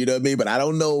something. You know what I mean? But I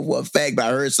don't know what fact, but I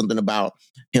heard something about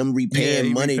him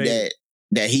repaying money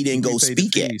that he didn't go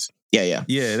speak at. Yeah.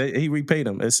 Yeah, he repaid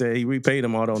him. It said he repaid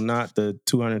him, although not the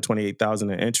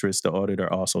 $228,000 in interest the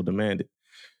auditor also demanded.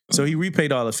 So he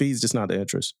repaid all the fees, just not the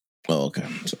interest. Oh, okay.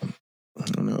 So, I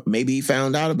don't know. Maybe he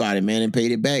found out about it, man, and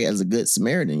paid it back as a good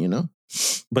Samaritan, you know?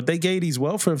 But they gave these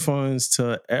welfare funds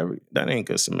to that ain't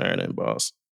good Samaritan,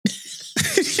 boss.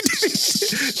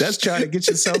 That's trying to get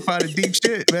yourself out of deep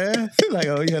shit, man. Like,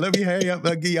 oh yeah, let me hurry up,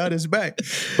 I'll get y'all this back.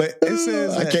 But it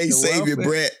says I can't save you,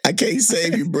 Brett. I can't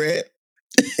save you, Brett.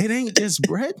 It ain't just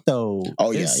Brett though.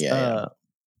 Oh yeah.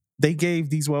 They gave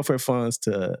these welfare funds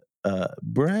to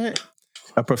Brett,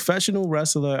 a professional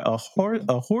wrestler, a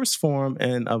horse farm,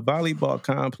 and a volleyball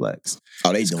complex.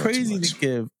 Oh, it's crazy to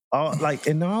give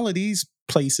and all of these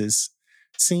places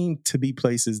seem to be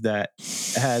places that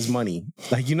has money.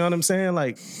 Like, you know what I'm saying?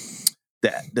 Like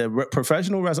the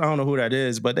professional wrestler, I don't know who that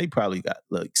is, but they probably got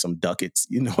like some ducats,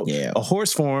 you know? Yeah. A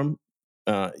horse farm,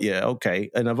 okay.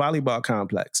 And a volleyball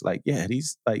complex. Like, yeah,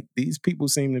 these people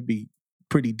seem to be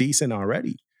pretty decent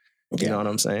already. You know what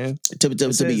I'm saying? Go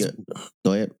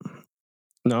ahead.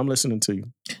 No, I'm listening to you.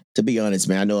 To be honest,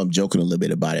 man, I know I'm joking a little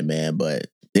bit about it, man, but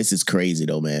this is crazy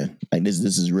though, man. Like this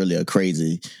is really a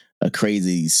crazy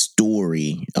crazy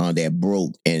story that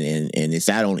broke, and it's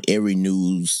out on every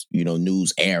news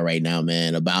air right now,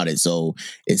 man, about it. So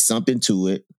it's something to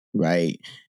it, right?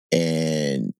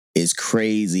 And it's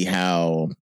crazy how,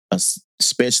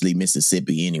 especially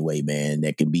Mississippi, anyway, man,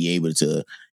 that can be able to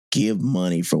give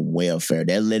money from welfare.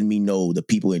 That let me know the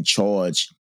people in charge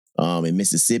in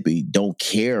Mississippi don't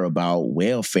care about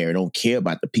welfare, don't care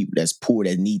about the people that's poor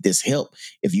that need this help.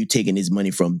 If you're taking this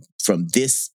money from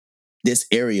this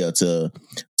area to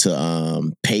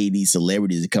pay these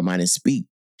celebrities to come out and speak,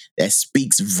 that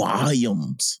speaks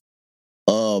volumes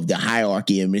of the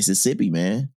hierarchy in Mississippi,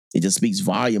 man. It just speaks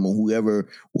volume on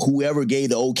whoever gave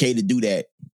the okay to do that.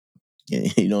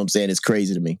 You know what I'm saying? It's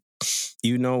crazy to me.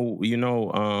 You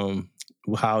know,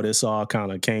 how this all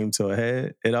kind of came to a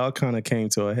head? It all kind of came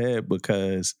to a head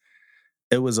because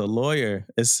it was a lawyer.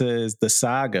 It says the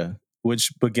saga,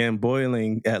 which began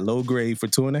boiling at low grade for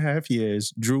 2.5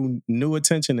 years, drew new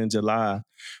attention in July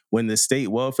when the state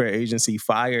welfare agency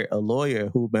fired a lawyer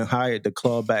who'd been hired to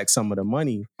claw back some of the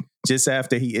money just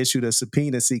after he issued a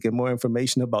subpoena seeking more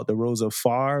information about the roles of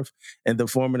Favre and the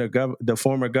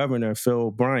former governor, Phil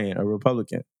Bryant, a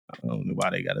Republican. I don't know why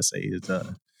they got to say his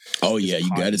oh yeah, you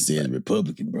got to say it's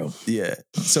Republican, bro. Yeah.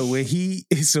 So when he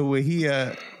they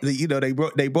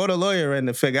brought a lawyer in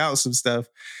to figure out some stuff,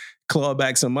 claw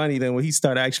back some money. Then when he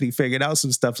started actually figuring out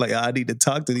some stuff, like, I need to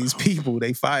talk to these people,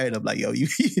 they fired him. Like, yo,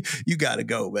 you got to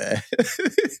go, man.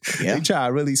 Yeah. They try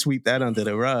to really sweep that under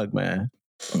the rug, man.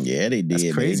 Yeah, they did.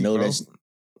 That's crazy, bro.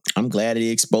 I'm glad they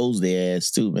exposed their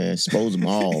ass too, man. Expose them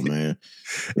all, man.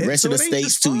 The rest of the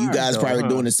states too. You guys probably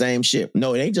doing the same shit.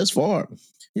 No, it ain't just Favre.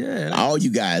 Yeah, all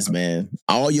you guys, man.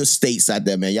 All your states out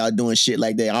there, man. Y'all doing shit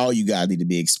like that. All you guys need to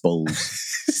be exposed.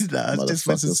 Nah, it's just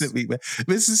Mississippi, man.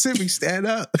 Mississippi, stand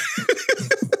up.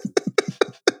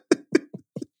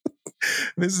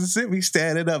 Mississippi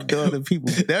standing up, doing the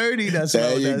people dirty. That's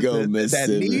there you go,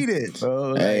 Mississippi. That need it,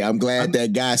 bro. Hey, I'm glad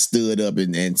that guy stood up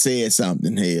and said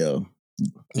something. Hell.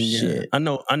 Yeah. Shit. I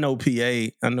know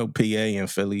PA in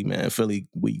Philly, man. Philly,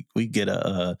 we get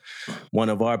one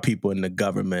of our people in the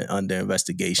government under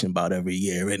investigation about every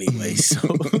year anyway. So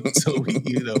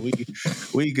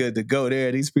we good to go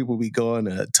there. These people be going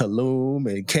to Tulum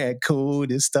and Cancun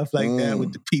and stuff like that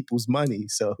with the people's money.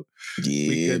 So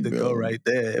we good to go right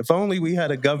there. If only we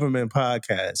had a government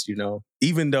podcast,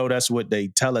 even though that's what they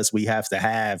tell us we have to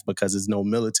have because there's no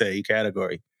military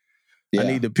category. Yeah. I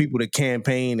need the people to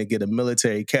campaign to get a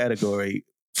military category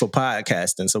for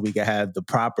podcasting so we can have the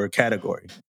proper category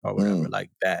or whatever like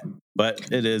that. But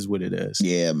it is what it is.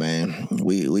 Yeah, man.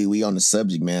 We on the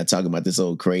subject, man, talking about this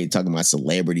old craze, talking about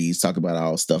celebrities, talking about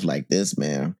all stuff like this,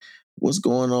 man. What's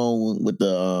going on with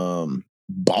the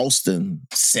Boston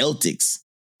Celtics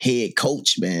head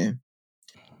coach, man?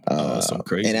 Some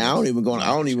crazy. And I don't even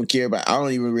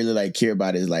really care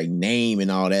about his like name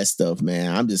and all that stuff,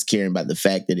 man. I'm just caring about the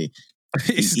fact that he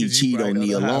cheat on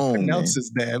Nia Long. Pronounce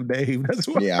his damn name. That's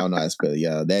why. Yeah, I don't know how to spell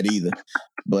it. That either.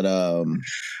 But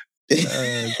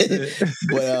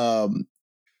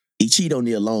he cheat on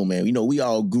Nia Long, man. We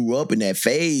all grew up in that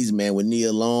phase, man, with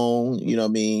Nia Long, you know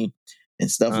what I mean,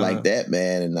 and stuff like that,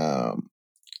 man. And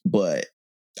but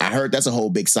I heard that's a whole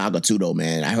big saga too, though,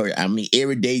 man.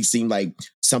 Every day seemed like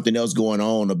something else going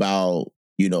on about,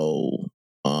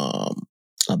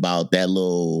 about that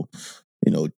little,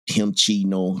 him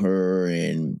cheating on her.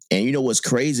 And what's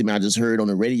crazy, man, I just heard on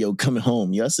the radio coming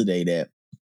home yesterday that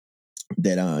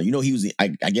he was, I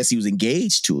guess he was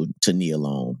engaged to Nia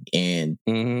Long. And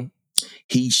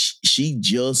she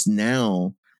just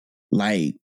now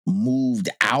like moved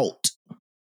out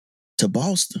to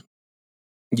Boston.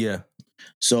 Yeah.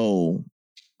 So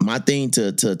my thing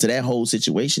to that whole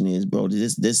situation is, bro,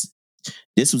 this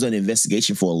was an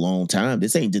investigation for a long time. They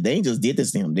ain't just did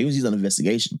this to him. They was on an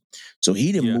investigation. So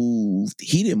he didn't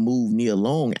move Nia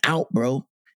Long out, bro.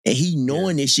 And he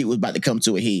knowing this shit was about to come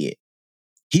to a head.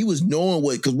 He was knowing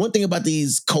because one thing about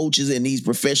these coaches and these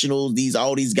professionals,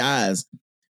 all these guys,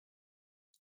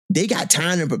 they got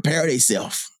time to prepare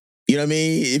themselves. You know what I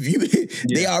mean?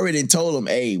 They already told them,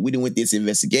 hey, we done with this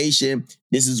investigation.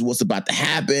 This is what's about to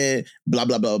happen. Blah,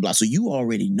 blah, blah, blah. So you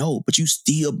already know, but you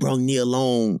still brought Nia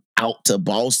Long out to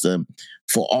Boston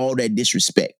for all that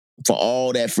disrespect, for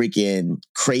all that freaking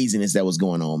craziness that was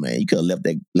going on, man. You could have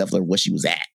left her where she was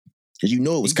at because you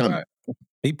know it was coming.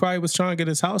 He probably was trying to get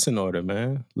his house in order,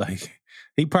 man. Like,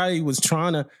 he probably was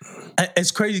trying to. It's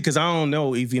crazy because I don't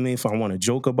know even if I want to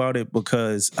joke about it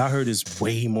because I heard there's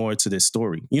way more to this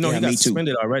story. He got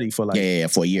suspended already for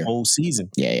for a year, whole season.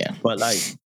 Yeah. But like,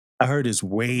 I heard there's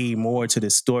way more to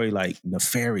this story, like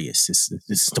nefarious.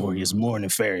 This story is more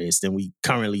nefarious than we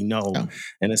currently know. Oh.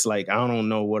 And it's like, I don't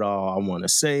know what all I want to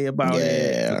say about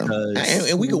it. Because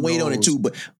and we can wait on it too,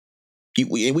 but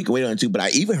we can wait on it too. But I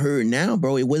even heard now,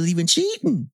 bro, it wasn't even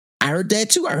cheating. I heard that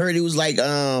too. I heard it was like,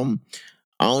 I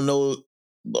don't know,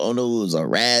 it was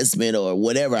harassment or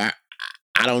whatever.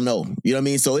 I don't know. You know what I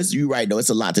mean? So you're right though. It's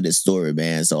a lot to this story,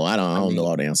 man. So I don't know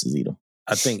all the answers either.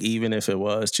 I think even if it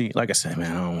was cheating, like I said,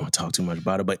 man, I don't want to talk too much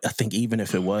about it, but I think even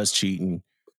if it was cheating,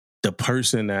 the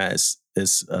person that's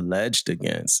alleged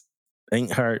against,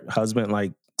 ain't her husband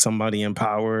like somebody in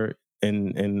power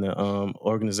in the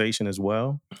organization as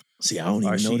well? See, I don't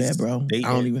even know that, bro. I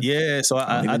don't even. Yeah, so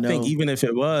I think even if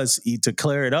it was, to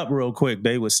clear it up real quick,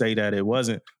 they would say that it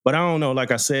wasn't. But I don't know,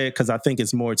 like I said, because I think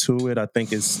it's more to it. I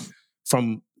think it's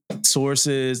from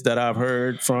sources that I've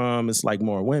heard from, it's like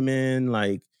more women,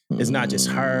 like it's not just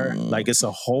her, like it's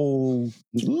a whole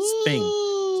thing.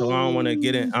 So I don't want to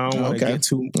get in. I don't want to get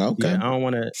too. Okay. Yeah, I don't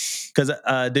want to.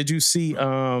 Because did you see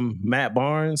Matt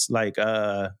Barnes? Like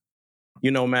Matt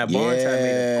Barnes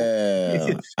had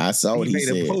made I saw what he made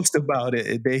said. A post about it.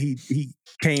 And then he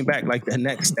came back like the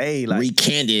next day, like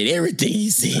recanted everything he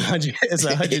said. It's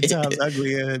 100 times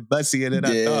uglier and bussier than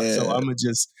I thought. So I'm gonna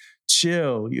just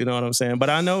chill. You know what I'm saying? But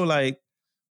I know, like,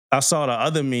 I saw the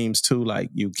other memes too, like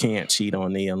you can't cheat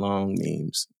on Nia Long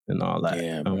memes and all that.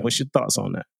 Yeah, what's your thoughts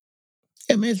on that?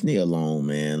 Yeah, man, it's Nia Long,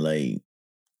 man. Like,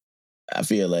 I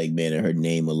feel like, man, in her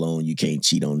name alone, you can't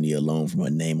cheat on Nia Long from her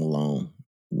name alone.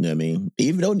 You know what I mean?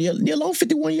 Even though Nia Long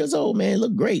 51 years old, man,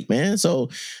 look great, man. So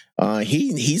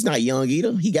he's not young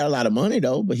either. He got a lot of money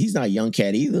though, but he's not a young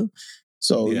cat either.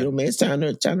 So you know, man, it's time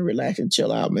to relax and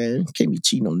chill out, man. Can't be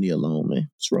cheating on Nia Long, man.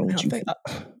 What's wrong with you?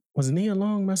 Was Nia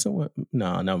Long messing with?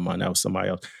 No, never mind. That was somebody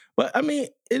else. But I mean,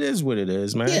 it is what it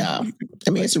is, man. Yeah,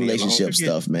 I mean, it's relationship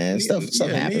stuff, man. Stuff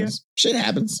happens. Shit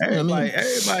happens.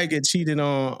 Everybody get cheated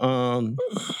on.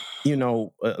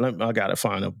 I gotta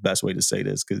find the best way to say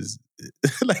this because,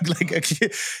 like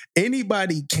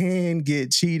anybody can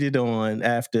get cheated on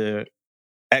after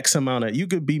X amount of. You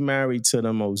could be married to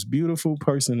the most beautiful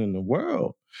person in the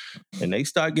world, and they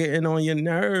start getting on your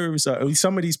nerves. Or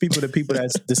some of these people, the people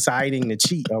that's deciding to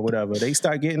cheat or whatever, they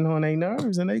start getting on their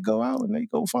nerves, and they go out and they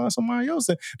go find somebody else.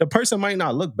 And the person might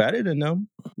not look better than them,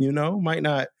 might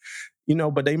not,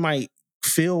 but they might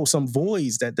feel some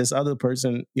voids that this other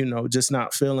person, just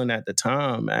not feeling at the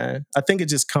time, man. I think it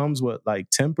just comes with like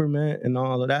temperament and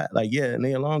all of that. Like, yeah,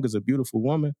 Nia Long is a beautiful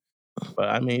woman. But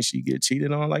I mean, she get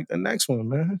cheated on like the next one,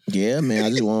 man. Yeah, man. I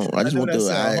just want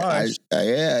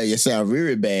to. You sound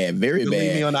very bad, very bad.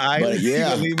 Leave me on the island. But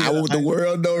yeah, I want the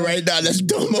world know right now that's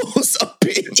Domo's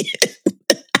opinion.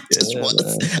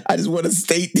 I just want to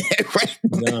state that right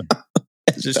now.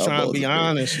 Just trying to be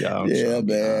honest, y'all. Yeah,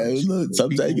 man. Look,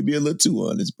 sometimes you can be a little too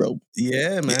honest, bro.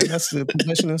 Yeah, man. That's the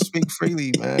permission to speak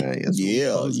freely, man.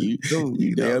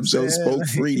 You damn sure spoke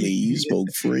freely. You spoke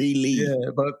freely. Yeah,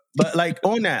 but like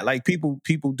on that, like people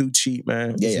do cheat,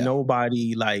 man. There's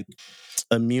nobody like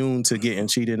immune to getting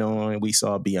cheated on. We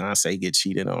saw Beyonce get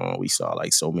cheated on. We saw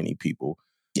like so many people,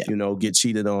 get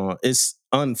cheated on. It's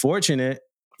unfortunate.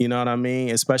 You know what I mean?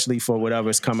 Especially for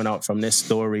whatever's coming out from this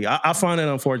story. I find it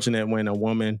unfortunate when a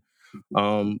woman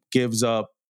gives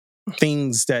up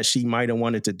things that she might have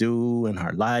wanted to do in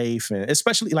her life. And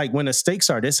especially like when the stakes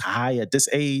are this high at this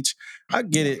age. I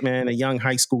get it, man. A young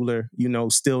high schooler,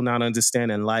 still not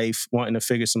understanding life, wanting to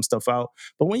figure some stuff out.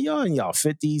 But when y'all in y'all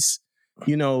 50s,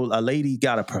 a lady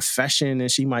got a profession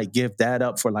and she might give that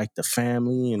up for like the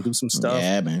family and do some stuff.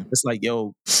 Yeah, man. It's like,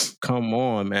 yo, come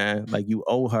on, man. Like you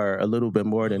owe her a little bit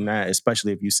more than that,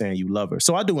 especially if you're saying you love her.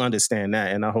 So I do understand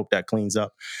that. And I hope that cleans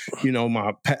up,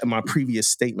 my previous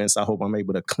statements. I hope I'm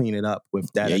able to clean it up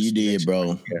with that. Yeah, you did,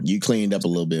 bro. You cleaned up a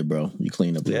little bit, bro. You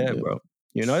cleaned up a little bit. Bro.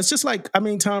 It's just like,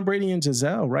 Tom Brady and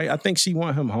Giselle, right? I think she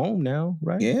want him home now,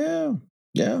 right? Yeah.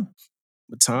 Yeah.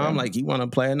 But Tom, like, he want to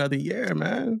play another year,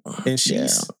 man. And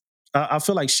I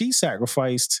feel like she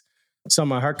sacrificed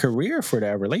some of her career for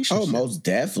that relationship. Oh, most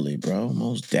definitely, bro.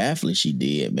 Most definitely she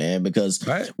did, man. Because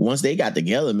once they got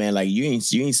together, man, like you ain't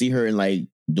see her in like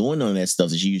doing none of that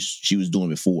stuff that she was doing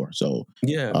before. So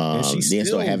yeah, then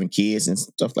start having kids and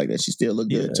stuff like that. She still look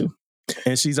good too.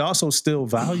 And she's also still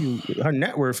valued. Her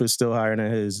net worth is still higher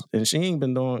than his, and she ain't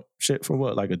been doing shit for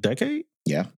what, like a decade?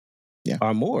 Yeah,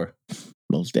 or more.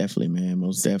 Most definitely, man.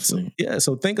 Most definitely.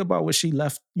 So think about what she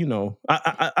left.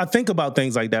 I think about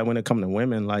things like that when it comes to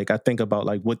women. Like I think about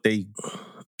like what they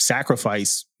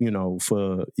sacrifice,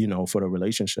 for the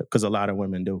relationship, because a lot of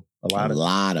women do. A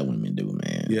lot of women do,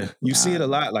 man. Yeah, you see it a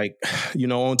lot. Like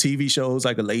on TV shows,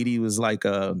 like a lady was like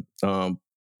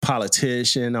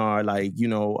politician or like, you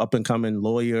know, up and coming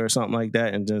lawyer or something like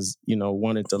that, and just, you know,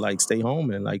 wanted to like stay home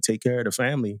and like take care of the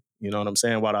family. You know what I'm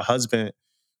saying? While the husband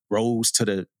rose to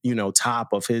the, you know, top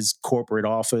of his corporate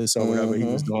office or whatever he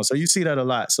was doing. So you see that a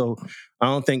lot. So I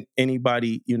don't think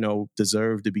anybody, you know,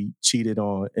 deserved to be cheated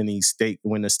on any stake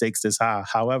when the stakes is high.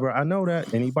 However, I know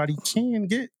that anybody can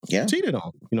get cheated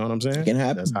on. You know what I'm saying? It can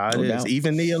happen. That's how it is.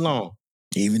 Even the alone.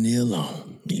 Even the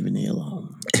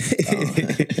alone.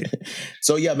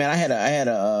 So yeah, man, I had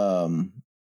a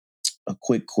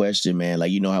quick question, man.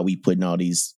 Like, you know how we putting all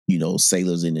these, you know,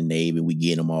 sailors in the Navy, we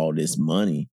get them all this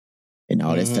money and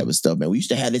all this type of stuff, man. We used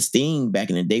to have this thing back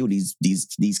in the day where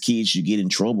these kids should get in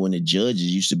trouble, and the judges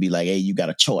used to be like, "Hey, you got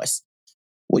a choice."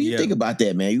 What do you think about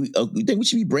that, man? You think we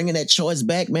should be bringing that choice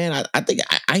back, man? I think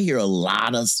I hear a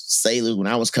lot of sailors when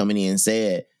I was coming in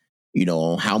said, you know,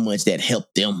 on how much that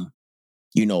helped them,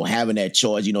 you know, having that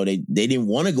choice. You know, they didn't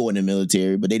want to go in the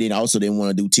military, but they didn't want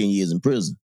to do 10 years in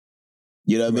prison.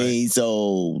 You know what I mean?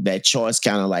 So that choice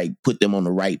kind of like put them on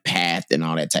the right path and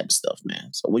all that type of stuff,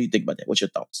 man. So what do you think about that? What's your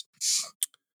thoughts?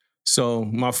 So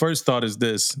my first thought is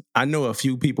this. I know a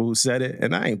few people who said it,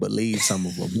 and I ain't believe some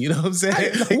of them. You know what I'm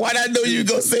saying? Like, why'd I know you were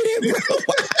going to say that, bro?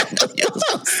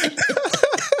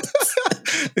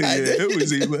 Yeah, it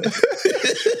was even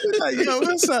like, yo,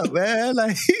 what's up, man?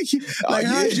 Like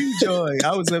how'd you join?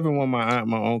 I was living with my aunt,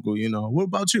 my uncle, you know. What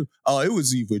about you? Oh, it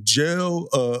was either jail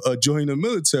or join the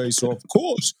military. So of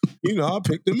course, you know, I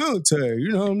picked the military.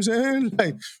 You know what I'm saying?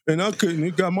 Like, and I couldn't.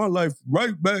 It got my life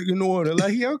right back in order.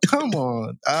 Like, yo, come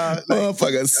on,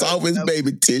 motherfucker, soft as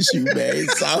baby tissue, man.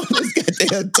 Soft as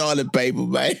goddamn toilet paper,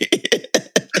 man.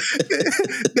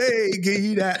 They ain't give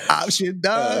you that option,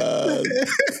 dog.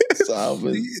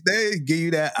 They give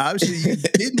you that option. You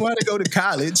didn't want to go to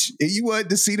college and you wanted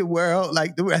to see the world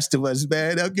like the rest of us,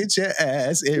 man. They'll get your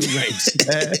ass erased,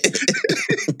 man.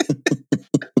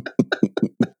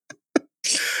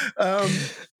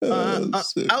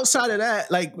 Outside of that,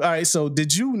 like, all right, so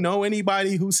did you know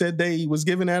anybody who said they was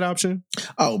given that option?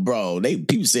 Oh, bro,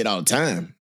 people say it all the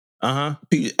time.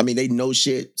 People, I mean, they know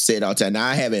shit, say it all the time. Now,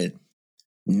 I haven't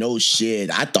no shit.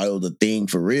 I thought it was a thing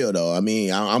for real, though. I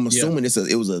mean, I'm assuming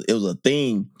it was a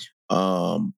thing.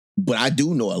 But I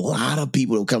do know a lot of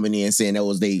people coming in saying that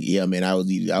was they. Yeah, man, I was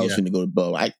going to go to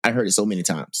Bo. I heard it so many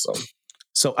times.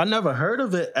 So I never heard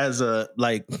of it as a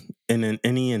like in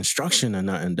any instruction or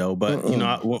nothing though. But you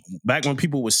know, back when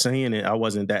people were saying it, I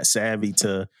wasn't that savvy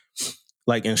to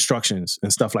like instructions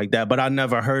and stuff like that. But I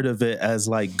never heard of it as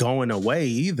like going away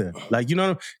either. Like, you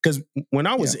know, because when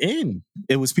I was in,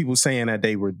 it was people saying that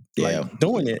they were like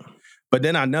doing it. But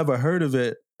then I never heard of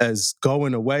it as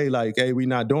going away. Like, hey, we're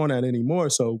not doing that anymore.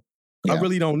 So I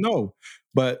really don't know.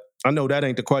 But I know that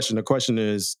ain't the question. The question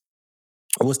is,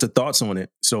 what's the thoughts on it?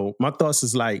 So my thoughts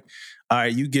is like, all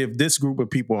right, you give this group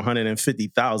of people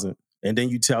 150,000, and then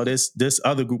you tell this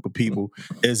other group of people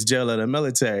it's jail of the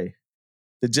military.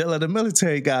 The jail of the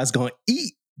military guy's gonna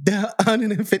eat the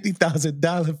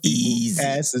 $150,000 easy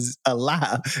asses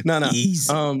alive. No.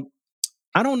 Easy.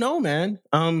 I don't know, man.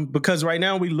 Because right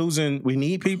now we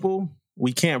need people.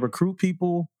 We can't recruit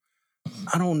people.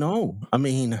 I don't know. I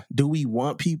mean, do we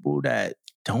want people that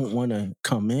don't want to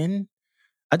come in?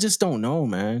 I just don't know,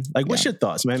 man. Like, what's your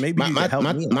thoughts, man? Maybe you can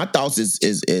help me. My thoughts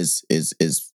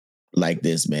is like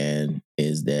this, man.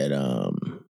 Is that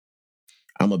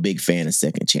I'm a big fan of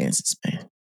second chances, man.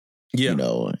 Yeah. You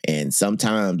know, and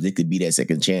sometimes it could be that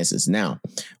second chances. Now,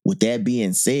 with that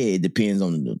being said, it depends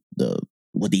on the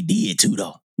what they did too,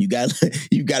 though. You got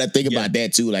to think about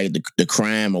that too, like the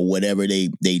crime or whatever they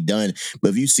done. But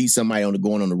if you see somebody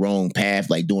going on the wrong path,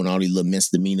 like doing all these little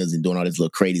misdemeanors and doing all this little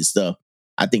crazy stuff,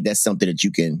 I think that's something that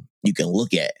you can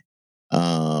look at.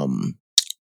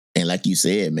 And like you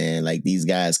said, man, like these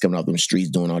guys coming off them streets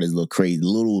doing all this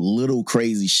little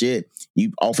crazy shit.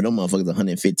 You offer them motherfuckers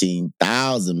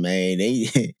 115,000, man.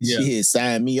 They shit,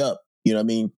 sign me up. You know what I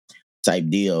mean? Type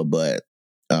deal. But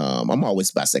I'm always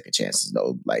about second chances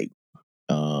though. Like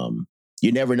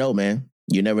you never know, man.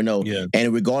 You never know. Yeah.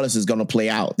 And regardless, it's gonna play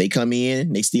out. They come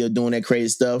in, they still doing that crazy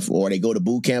stuff, or they go to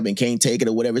boot camp and can't take it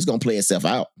or whatever. It's gonna play itself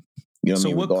out. You know what I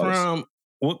mean? So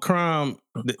what crime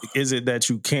is it that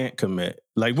you can't commit?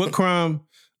 Like what crime?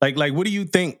 Like what do you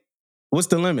think? What's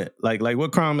the limit? Like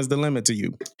what crime is the limit to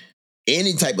you?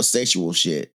 Any type of sexual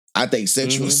shit. I think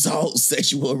sexual assault,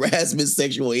 sexual harassment,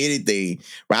 sexual anything.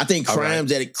 But I think crimes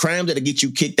that get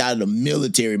you kicked out of the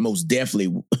military, most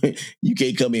definitely, you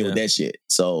can't come in with that shit.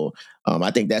 So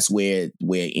I think that's where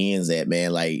it ends at,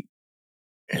 man. Like,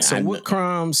 so what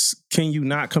crimes can you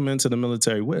not come into the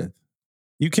military with?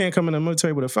 You can't come in the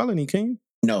military with a felony, can you?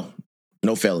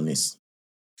 No felonies.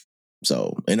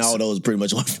 So, and all those pretty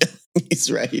much on felony.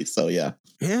 It's right. So yeah.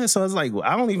 Yeah, so it's like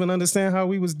I don't even understand how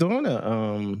we was doing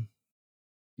a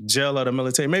jail of the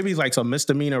military. Maybe like some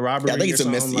misdemeanor robbery. Yeah, I think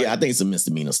it's some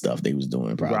misdemeanor stuff they was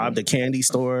doing. Probably robbed a candy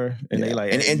store, and they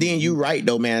like. And then you're right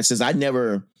though, man. Since I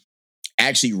never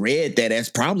actually read that, that's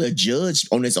probably a judge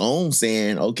on its own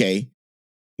saying, okay,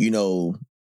 you know,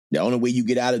 the only way you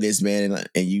get out of this, man,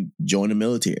 and you join the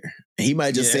military. He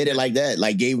might just said it like that,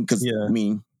 like gave him because I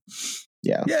mean.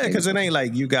 Yeah, because it ain't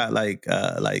like you got like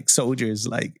soldiers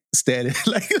like standing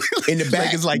like in the back.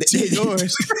 Like it's like 2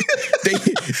 doors.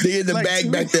 they in the back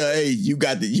there. Hey, you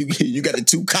got the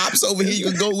 2 cops over here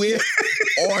you can go with,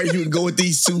 or you can go with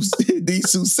these two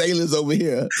sailors over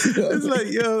here. It's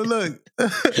like, yo, look,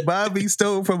 Bobby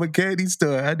stole from a candy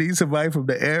store. I need somebody from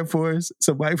the Air Force,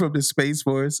 somebody from the Space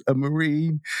Force, a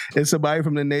Marine, and somebody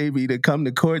from the Navy to come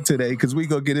to court today because we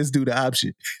gonna get this dude the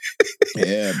option.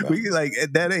 Yeah, bro. We like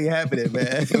that ain't happening,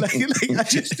 man. like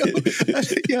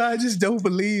I just don't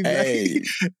believe. Hey,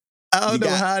 I don't know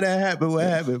how that happened. What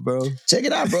happened, bro? Check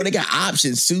it out, bro. They got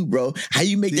options too, bro. How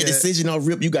you make that decision on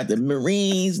rip? You got the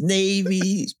Marines,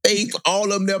 Navy, Space, all of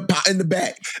them there in the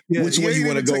back. Which one you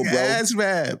want to go, bro? Ass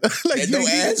man. Like, no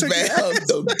ass man.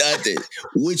 No nothing.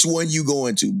 Which one you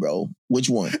going to, bro? Which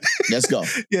one? Let's go.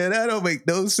 Yeah, that don't make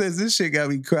no sense. This shit got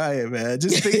me crying, man.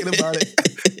 Just thinking about it.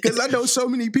 Because I know so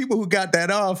many people who got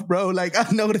that off, bro. Like, I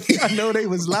know they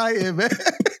was lying, man.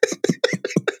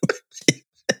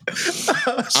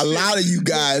 A lot of you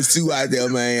guys too out there,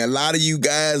 man. A lot of you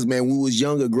guys, man, we was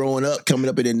younger growing up, coming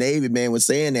up in the Navy, man, was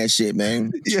saying that shit,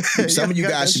 man. Yeah, some of you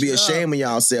guys should be ashamed of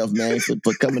yourself, man,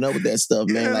 for coming up with that stuff,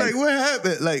 man. Yeah, like what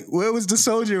happened? Like, where was the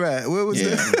soldier at? Where was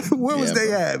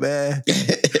they at, man?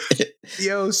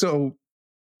 Yo, so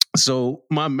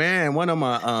my man, one of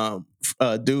my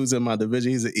dudes in my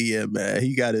division, he's an EM, man.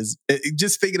 He got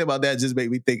just thinking about that just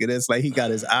made me think of this. Like, he got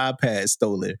his iPad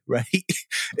stolen, right?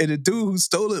 And the dude who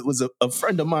stole it was a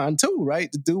friend of mine too,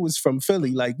 right? The dude was from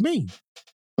Philly like me.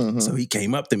 Mm-hmm. So he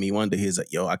came up to me one day. He's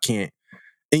like, yo, I can't.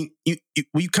 And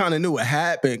we kind of knew what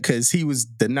happened because he was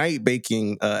the night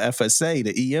baking FSA.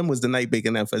 The EM was the night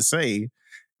baking FSA.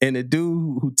 And the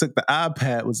dude who took the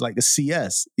iPad was like a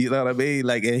CS. You know what I mean?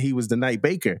 Like, and he was the night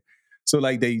baker. So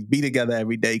like they be together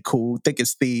every day, cool, thick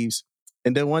as thieves.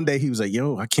 And then one day he was like,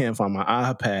 yo, I can't find my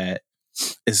iPad.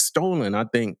 It's stolen. I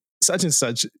think such and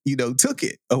such, took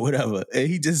it or whatever. And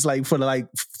he just like, for like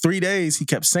 3 days, he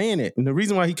kept saying it. And the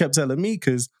reason why he kept telling me,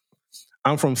 because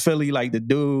I'm from Philly, like the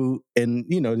dude, and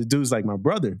the dude's like my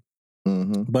brother.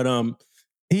 Mm-hmm. But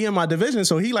he in my division,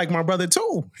 so he like my brother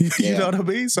too. You know what I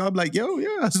mean? So I'm like, yo,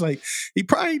 yeah. I was like, he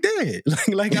probably did.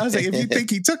 Like I was like, if you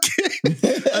think he took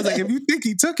it, I was like, if you think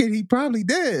he took it, he probably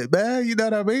did, man. You know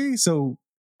what I mean? So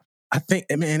I think,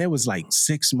 man, it was like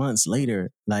 6 months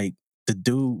later, like the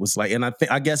dude was like, and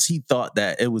I guess he thought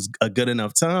that it was a good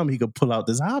enough time he could pull out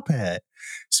this iPad.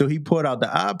 So he pulled out the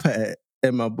iPad,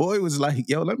 and my boy was like,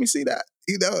 yo, let me see that.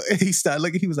 And he started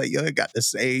looking, he was like, yo, it got the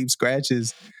same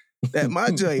scratches that my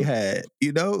joint had,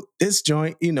 this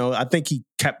joint, I think he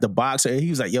kept the box. He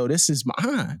was like, yo, this is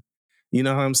mine. You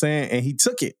know what I'm saying? And he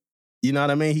took it. You know what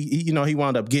I mean? He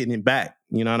wound up getting it back.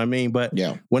 You know what I mean? But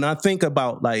when I think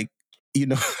about like,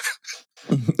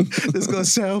 this gonna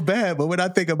sound bad, but when I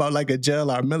think about like a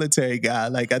jail or military guy,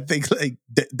 like I think like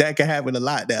that can happen a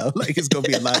lot now. Like it's gonna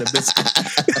be a lot of missing.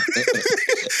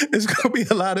 It's gonna be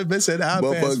a lot of missing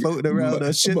iPads floating around.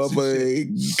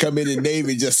 Come in the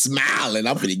Navy just smiling.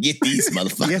 I'm gonna get these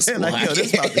motherfuckers. Yeah, like, yo,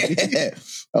 this about to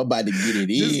I'm about to get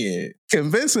it in.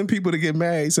 Convincing people to get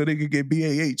married so they could get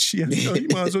BAH. Yeah, you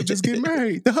might as well just get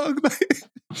married, dog.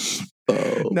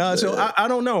 So I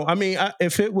don't know. I mean,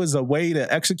 if it was a way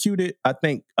to execute it, I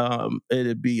think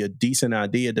it'd be a decent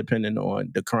idea depending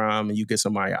on the crime, and you get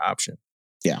somebody an option.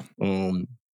 Yeah. I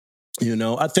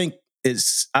think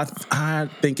I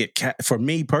think it for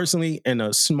me personally, in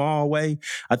a small way,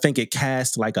 I think it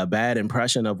cast like a bad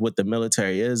impression of what the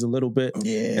military is a little bit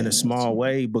in a small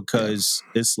way, because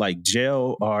it's like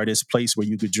jail or this place where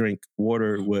you could drink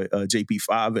water with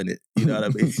JP5 in it. You know what I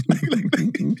mean?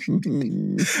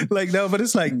 Like no, but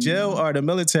it's like jail or the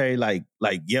military. Like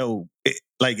yo.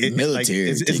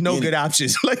 It's no good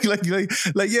options. Like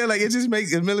it just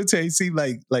makes the military seem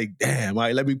like damn. All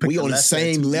right, let me pick. We on the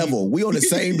same level. We on the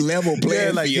same level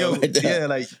playing. Like you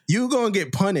gonna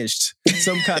get punished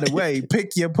some kind of way.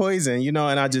 Pick your poison, And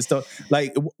I just thought,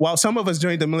 like, while some of us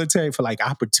joined the military for like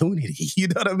opportunity, you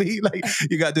know what I mean? Like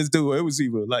you got this dude. It was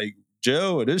either like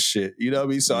jail or this shit. You know what I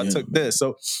mean? So I took this.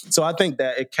 So I think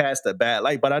that it cast a bad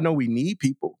light. But I know we need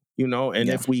people. And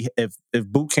if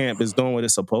boot camp is doing what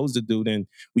it's supposed to do, then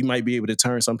we might be able to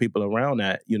turn some people around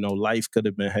that, life could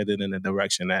have been headed in a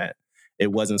direction that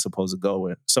it wasn't supposed to go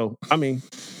in. So, I mean,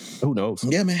 Who knows?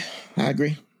 Yeah, man. I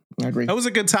agree. That was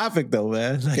a good topic, though,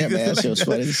 man. Like, yeah, man. That shit was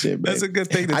funny as shit, man. That's a good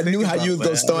thing to I think knew how about, you was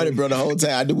going to start it, bro, the whole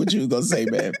time. I knew what you was going to say,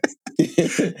 man.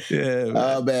 Yeah,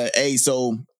 man. Man. Hey,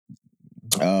 so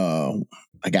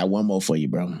I got one more for you,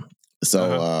 bro.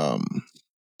 So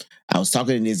I was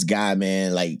talking to this guy,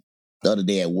 man, like the other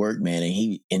day at work, man,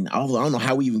 and I don't know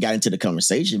how we even got into the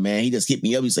conversation, man. He just hit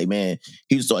me up. He said, man,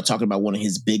 he just started talking about one of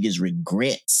his biggest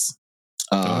regrets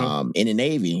in the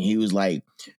Navy. He was like,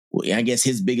 well, I guess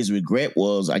his biggest regret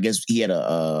was, I guess he had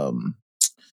a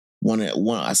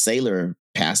sailor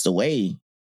passed away,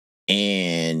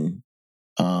 and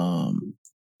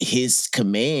his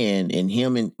command, and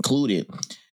him included,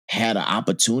 had an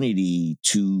opportunity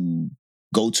to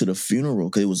go to the funeral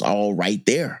because it was all right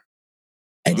there,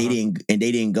 and they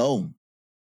didn't go.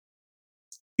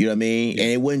 You know what I mean? Yeah.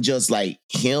 And it wasn't just like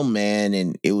him, man,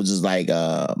 and it was just like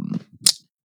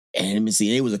and let me see,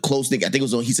 and it was a close knit. I think it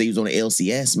was on. He said he was on the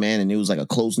LCS, man, and it was like a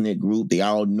close knit group. They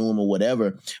all knew him or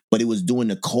whatever, but it was during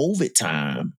the COVID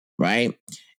time, right?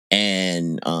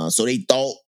 And so they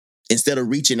thought, instead of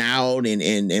reaching out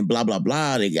and blah blah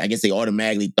blah, I guess they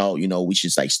automatically thought, we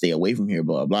should like stay away from here,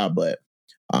 blah blah. But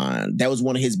that was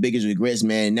one of his biggest regrets,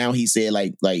 man. And now he said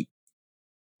like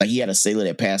he had a sailor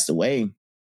that passed away,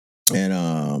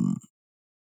 and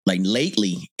like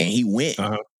lately, and he went.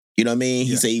 You know what I mean?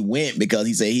 He said he went because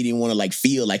he said he didn't want to like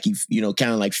feel like he,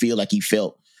 kind of like feel like he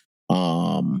felt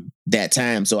that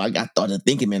time. So I started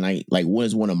thinking, man, like what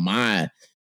is one of my,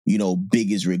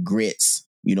 biggest regrets,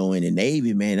 in the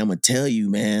Navy, man? I'm gonna tell you,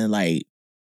 man, like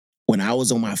when I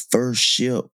was on my first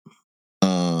ship,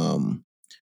 I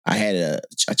had a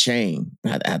chain.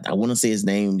 I want to say his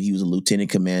name. He was a lieutenant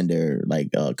commander, not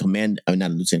a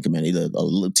lieutenant commander, either a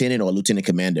lieutenant or a lieutenant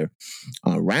commander,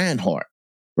 Reinhardt,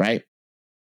 right?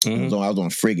 Mm-hmm. I was on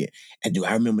a frigate. And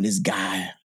I remember this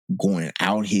guy going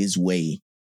out his way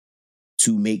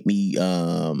to make me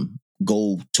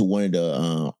go to one of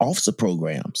the officer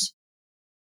programs.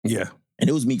 Yeah. And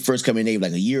it was me first coming in the Navy,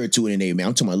 like a year or two in the Navy, man.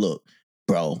 I'm talking about, look,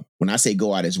 bro, when I say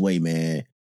go out his way, man,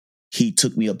 he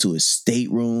took me up to his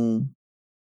stateroom.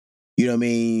 You know what I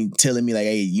mean? Telling me like,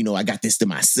 hey, I got this to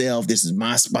myself. This is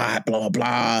my spot, blah, blah,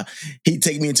 blah. He'd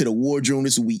take me into the wardroom.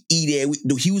 This is where we eat at.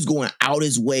 He was going out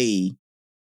his way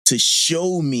to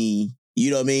show me, you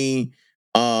know what I mean?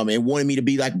 And wanted me to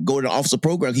be like, go to the officer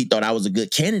program. He thought I was a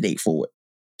good candidate for it.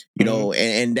 You know,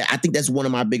 and I think that's one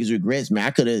of my biggest regrets, man.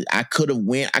 I could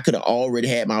have already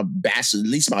had my bachelor's, at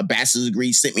least my bachelor's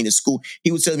degree, sent me to school.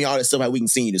 He was telling me all that stuff, how we can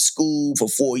send you to school for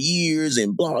 4 years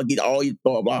and blah, get all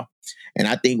blah, blah. And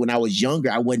I think when I was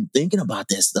younger, I wasn't thinking about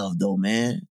that stuff though,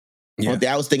 man. Yeah.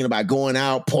 I was thinking about going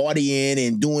out, partying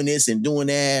and doing this and doing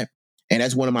that. And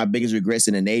that's one of my biggest regrets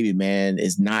in the Navy, man,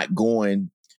 is not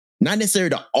necessarily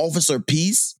the officer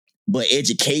piece, but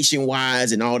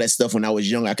education-wise and all that stuff when I was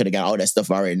young, I could have got all that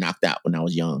stuff already knocked out when I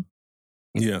was young.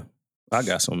 Yeah. I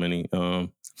got so many. I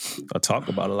talk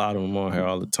about a lot of them on here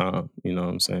all the time. You know what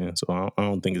I'm saying? So I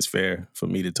don't think it's fair for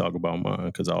me to talk about mine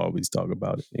because I always talk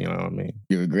about it. You know what I mean?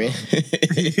 You regret?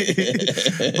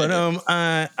 But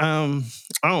I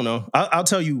don't know. I'll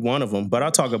tell you one of them, but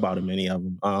I'll talk about many of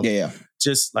them. Yeah.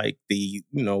 Just like we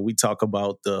talk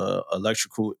about the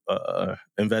electrical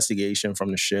investigation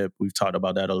from the ship. We've talked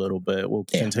about that a little bit. We'll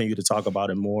continue to talk about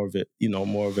it. More of it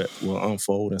will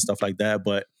unfold and stuff like that.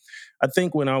 But I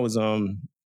think when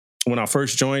I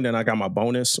first joined and I got my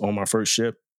bonus on my first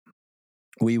ship,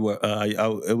 we were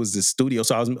it was the studio.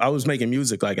 So I was making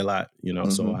music like a lot,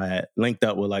 So I had linked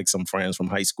up with like some friends from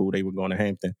high school. They were going to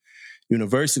Hampton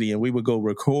University, and we would go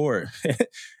record.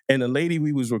 And the lady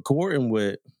we was recording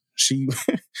with, she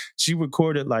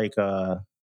recorded like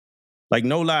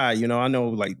no lie, I know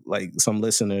like some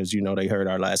listeners, they heard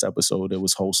our last episode. It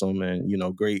was wholesome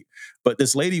and great. But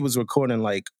this lady was recording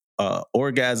like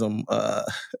orgasm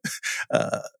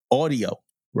audio,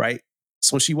 right?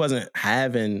 So she wasn't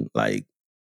having like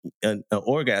an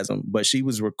orgasm, but she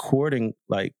was recording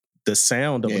like the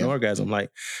sound of an orgasm.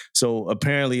 Like, so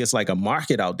apparently it's like a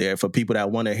market out there for people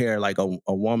that want to hear like a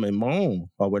woman moan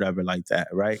or whatever like that,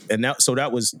 right? And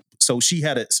so she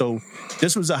had it. So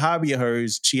this was a hobby of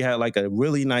hers. She had like a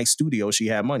really nice studio. She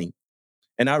had money.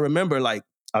 And I remember like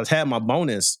I had my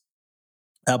bonus.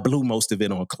 I blew most of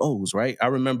it on clothes, right? I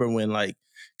remember when like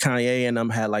Kanye and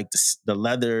them had like the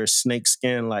leather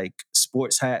snakeskin like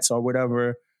sports hats or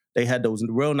whatever. They had those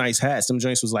real nice hats. Them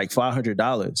joints was like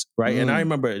 $500, right? And I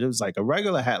remember it was like a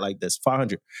regular hat like this,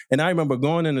 $500. And I remember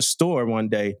going in the store one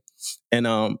day and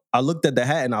I looked at the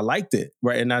hat and I liked it,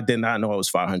 right? And I did not know it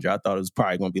was $500. I thought it was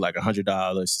probably going to be like $100,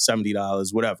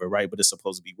 $70, whatever, right? But it's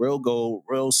supposed to be real gold,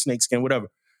 real snakeskin, whatever.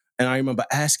 And I remember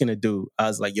asking a dude, I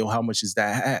was like, yo, how much is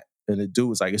that hat? And the dude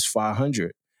was like, it's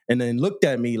 500. And then looked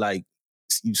at me like,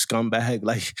 you scumbag,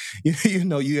 like, you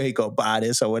know, you ain't gonna buy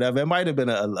this or whatever. It might have been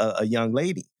a young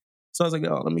lady. So I was like,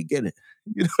 oh, let me get it.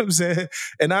 You know what I'm saying?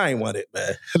 And I ain't want it,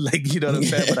 man. Like, you know what I'm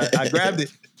saying? But I grabbed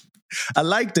it. I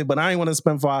liked it, but I ain't want to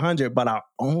spend 500. But I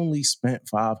only spent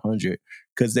 500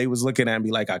 because they was looking at me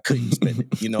like I couldn't spend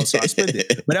it, you know? So I spent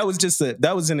it. But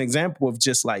that was an example of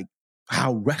just like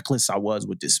how reckless I was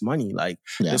with this money. Like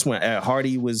just when Ed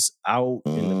Hardy was out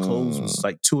and the clothes was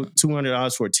like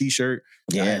 $200 for a t-shirt.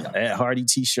 Yeah. Ed Hardy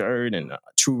t-shirt and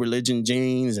True Religion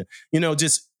jeans and, you know,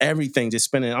 just everything, just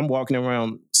spending. I'm walking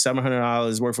around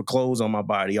 $700 worth of clothes on my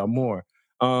body or more.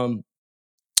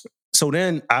 So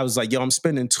then I was like, yo, I'm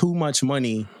spending too much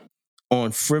money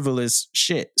on frivolous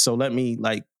shit. So let me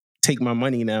like take my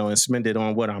money now and spend it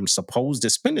on what I'm supposed to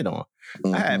spend it on.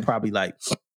 I had probably like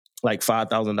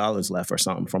 $5,000 left or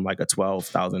something from like a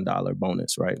 $12,000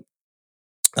 bonus, right?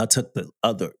 I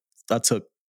took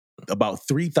about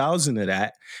 3,000 of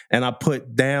that and I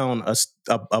put down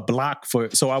a block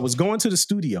so I was going to the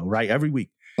studio, right? Every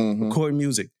week, recording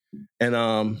music.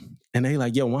 And they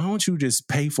like, yo, why don't you just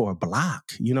pay for a block?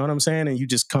 You know what I'm saying? And you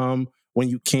just come when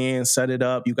you can, set it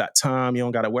up. You got time. You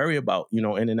don't got to worry about, you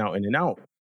know, in and out.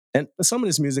 And some of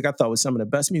this music I thought was some of the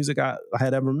best music I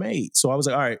had ever made. So I was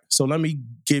like, all right, so let me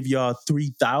give y'all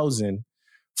 3,000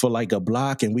 for like a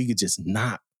block and we could just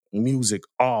knock music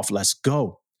off. Let's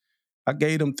go. I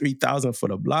gave them 3,000 for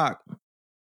the block.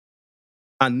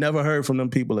 I never heard from them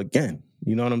people again.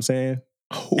 You know what I'm saying?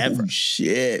 Oh,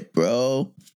 shit,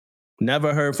 bro.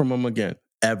 Never heard from them again,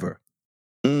 ever.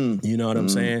 You know what I'm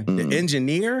saying? The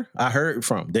engineer, I heard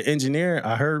from.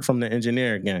 I heard from the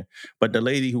engineer again. But the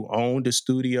lady who owned the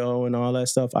studio and all that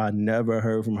stuff, I never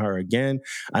heard from her again.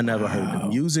 I never heard the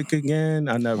music again.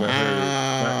 I never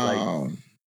heard, like,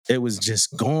 it was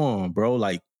just gone, bro,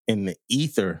 like in the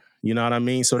ether. You know what I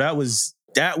mean? So that was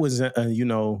you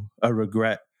know, a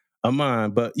regret of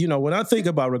mine. But, you know, when I think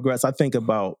about regrets, I think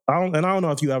about, I don't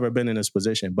know if you ever been in this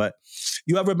position, but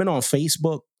you ever been on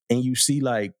Facebook and you see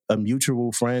like a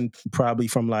mutual friend, probably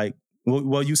from like,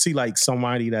 well, you see like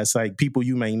somebody that's like people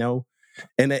you may know,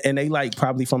 and they like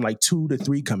probably from like 2 to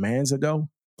 3 commands ago.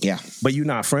 Yeah. But you're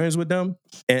not friends with them.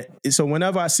 And so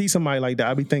whenever I see somebody like that,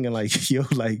 I be thinking like, yo,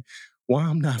 like, why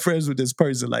I'm not friends with this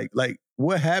person? Like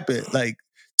what happened? Like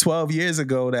 12 years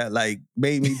ago that like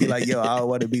made me be like, yo, I don't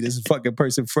want to be this fucking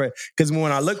person friend. Because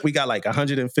when I look, we got like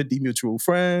 150 mutual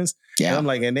friends. Yeah. And I'm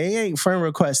like, and they ain't friend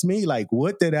request me. Like,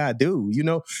 what did I do? You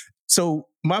know? So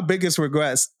my biggest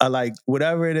regrets are like,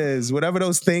 whatever it is, whatever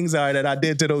those things are that I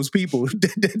did to those people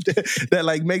that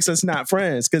like makes us not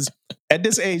friends. Because at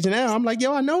this age now, I'm like,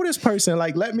 yo, I know this person.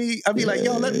 Like, I'd be like,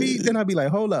 yo, then I'd be like,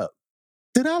 hold up.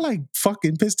 Did I like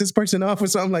fucking piss this person off or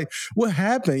something? Like, what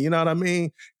happened? You know what I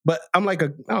mean? But I'm like, I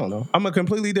don't know. I'm a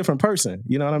completely different person.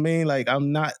 You know what I mean? Like,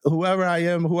 I'm not whoever I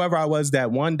am, whoever I was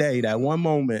that one day, that one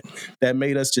moment that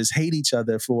made us just hate each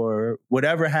other for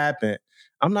whatever happened.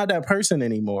 I'm not that person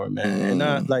anymore, man.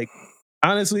 And like,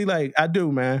 honestly, like, I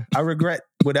do, man. I regret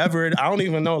whatever. I don't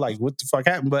even know, like, what the fuck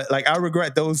happened, but like, I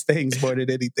regret those things more than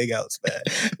anything else, man.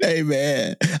 Hey,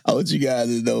 man, I want you guys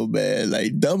to know, man,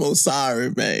 like, Dumbo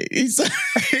sorry, man. He's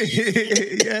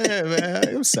yeah,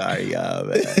 man. I'm sorry, y'all,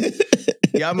 man.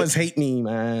 Y'all must hate me,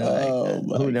 man.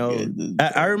 Like, who knows?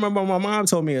 I remember my mom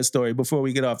told me a story before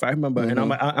we get off. I remember, and I'm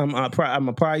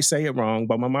gonna probably say it wrong,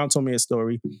 but my mom told me a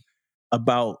story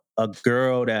about a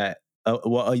girl that,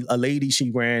 a lady she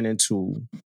ran into,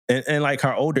 and like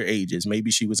her older ages,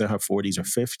 maybe she was in her 40s or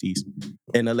 50s,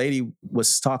 and the lady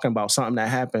was talking about something that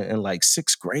happened in like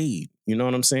 6th grade. You know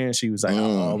what I'm saying? She was like,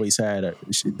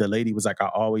 the lady was like, I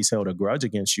always held a grudge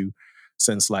against you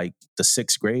since like the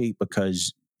 6th grade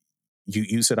because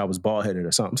you said I was bald-headed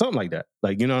or something like that.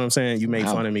 Like, you know what I'm saying? You made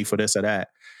fun of me for this or that.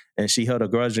 And she held a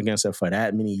grudge against her for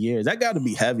that many years. That got to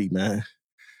be heavy, man.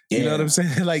 Yeah. You know what I'm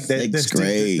saying? Like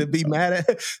that,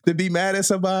 to be mad at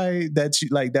somebody that you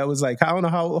like, that was like, I don't know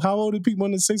how old are people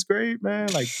in the 6th grade,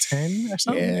 man? Like 10 or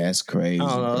something? Yeah, that's crazy.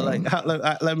 I don't know.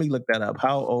 Like, let me look that up.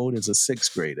 How old is a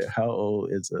 6th grader? How old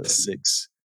is a 6th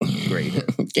grader?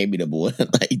 Gave me the boy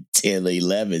like 10 or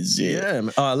 11 shit. Yeah,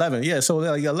 11. Yeah, so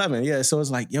like 11. Yeah, so it's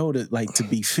like, yo, to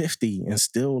be 50 and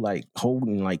still like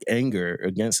holding like anger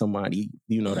against somebody,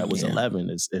 you know, that was 11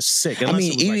 is sick. I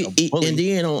mean, and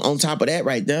then on top of that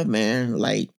right there, man,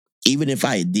 like, even if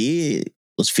I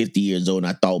was 50 years old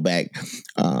and I thought back,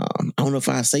 I don't know if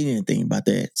I say anything about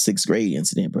that 6th grade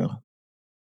incident, bro.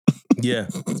 Yeah.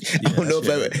 I don't know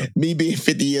if me being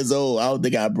 50 years old, I don't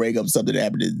think I'd bring up something that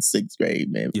happened in 6th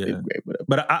grade, man. Yeah. 5th grade, whatever.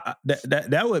 But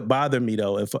that would bother me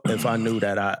though if I knew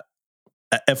that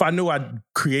if I knew I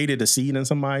created a seed in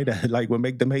somebody that like would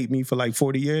make them hate me for like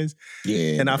 40 years,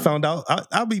 and I found out,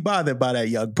 I'll be bothered by that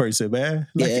young person, man.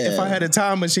 Like if I had a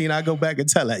time machine, I'd go back and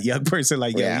tell that young person,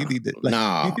 like, yo, you need to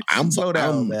slow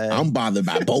down, man. I'm bothered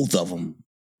by both of them.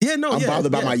 Yeah, no, I'm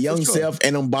bothered by my young self,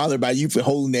 and I'm bothered by you for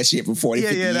holding that shit for 40,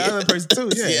 50 years. The other person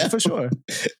too. Yeah, for sure.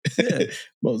 Yeah.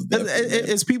 Most definitely.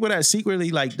 It's people that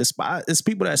secretly like despise. It's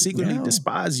people that secretly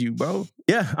despise you, bro.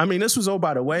 Yeah, I mean, this was old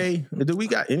by the way. Do we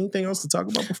got anything else to talk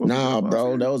about before? Nah,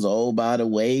 bro, that was old by the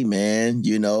way, man.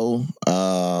 You know,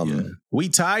 we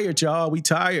tired, y'all. We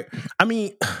tired. I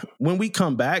mean, when we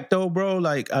come back though, bro,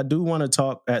 like I do want to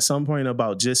talk at some point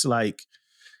about just like.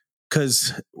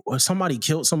 Because somebody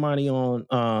killed somebody on,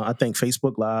 I think,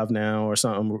 Facebook Live now or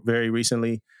something very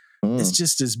recently. It's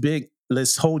just this big,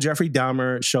 this whole Jeffrey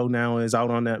Dahmer show now is out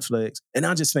on Netflix. And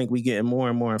I just think we getting more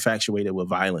and more infatuated with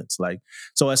violence. Like,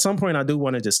 so at some point I do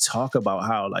want to just talk about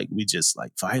how like we just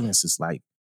like violence is like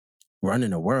running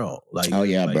the world. Like, oh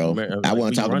yeah, like, bro. I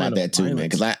want to talk about that too, man.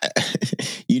 Because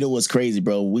you know what's crazy,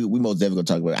 bro? We most definitely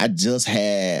gonna talk about it. I just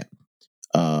had...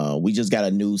 we just got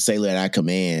a new sailor at our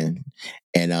command,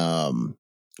 and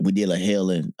we did a hail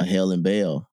and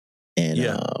bail, and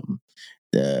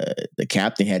the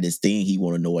captain had this thing he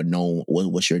want to know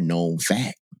what's your known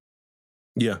fact.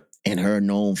 Yeah, and her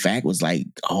known fact was like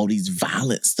all these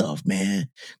violent stuff, man.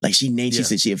 Like she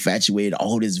said she infatuated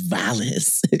all this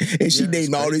violence, and she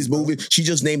named all these movies. She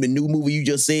just named the new movie you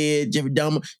just said, Jeffrey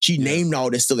Dahmer. She named all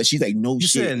this stuff that she's like, no you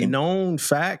shit. Said known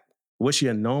fact. What's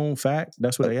your known fact?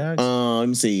 That's what they asked. Let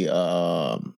me see.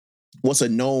 What's a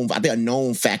known? I think a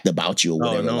known fact about you or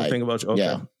whatever. A known thing about you.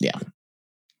 Okay. Yeah.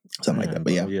 Something like that.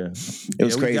 But yeah, it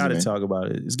was crazy. We got to talk about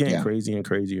it. It's getting crazy and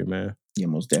crazier, man. Yeah,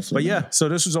 most definitely. But yeah, so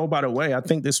this was all by the way. I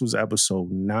think this was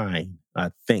episode 9. I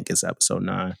think it's episode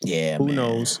 9. Yeah, who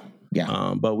knows?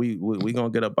 Yeah. But we gonna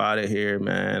get up out of here,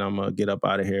 man. I'm gonna get up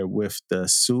out of here with the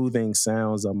soothing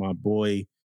sounds of my boy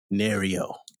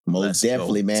Nerio. Most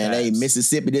definitely, man. Hey,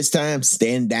 Mississippi, this time,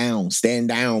 stand down,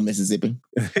 Mississippi.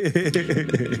 With the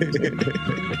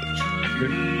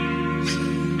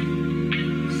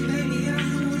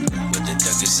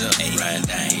duckers up, riding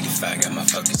down 85, got my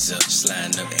fuckers up,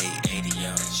 sliding up 880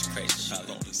 on.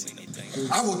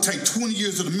 I will take 20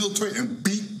 years of the military and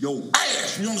beat your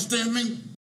ass. You understand me?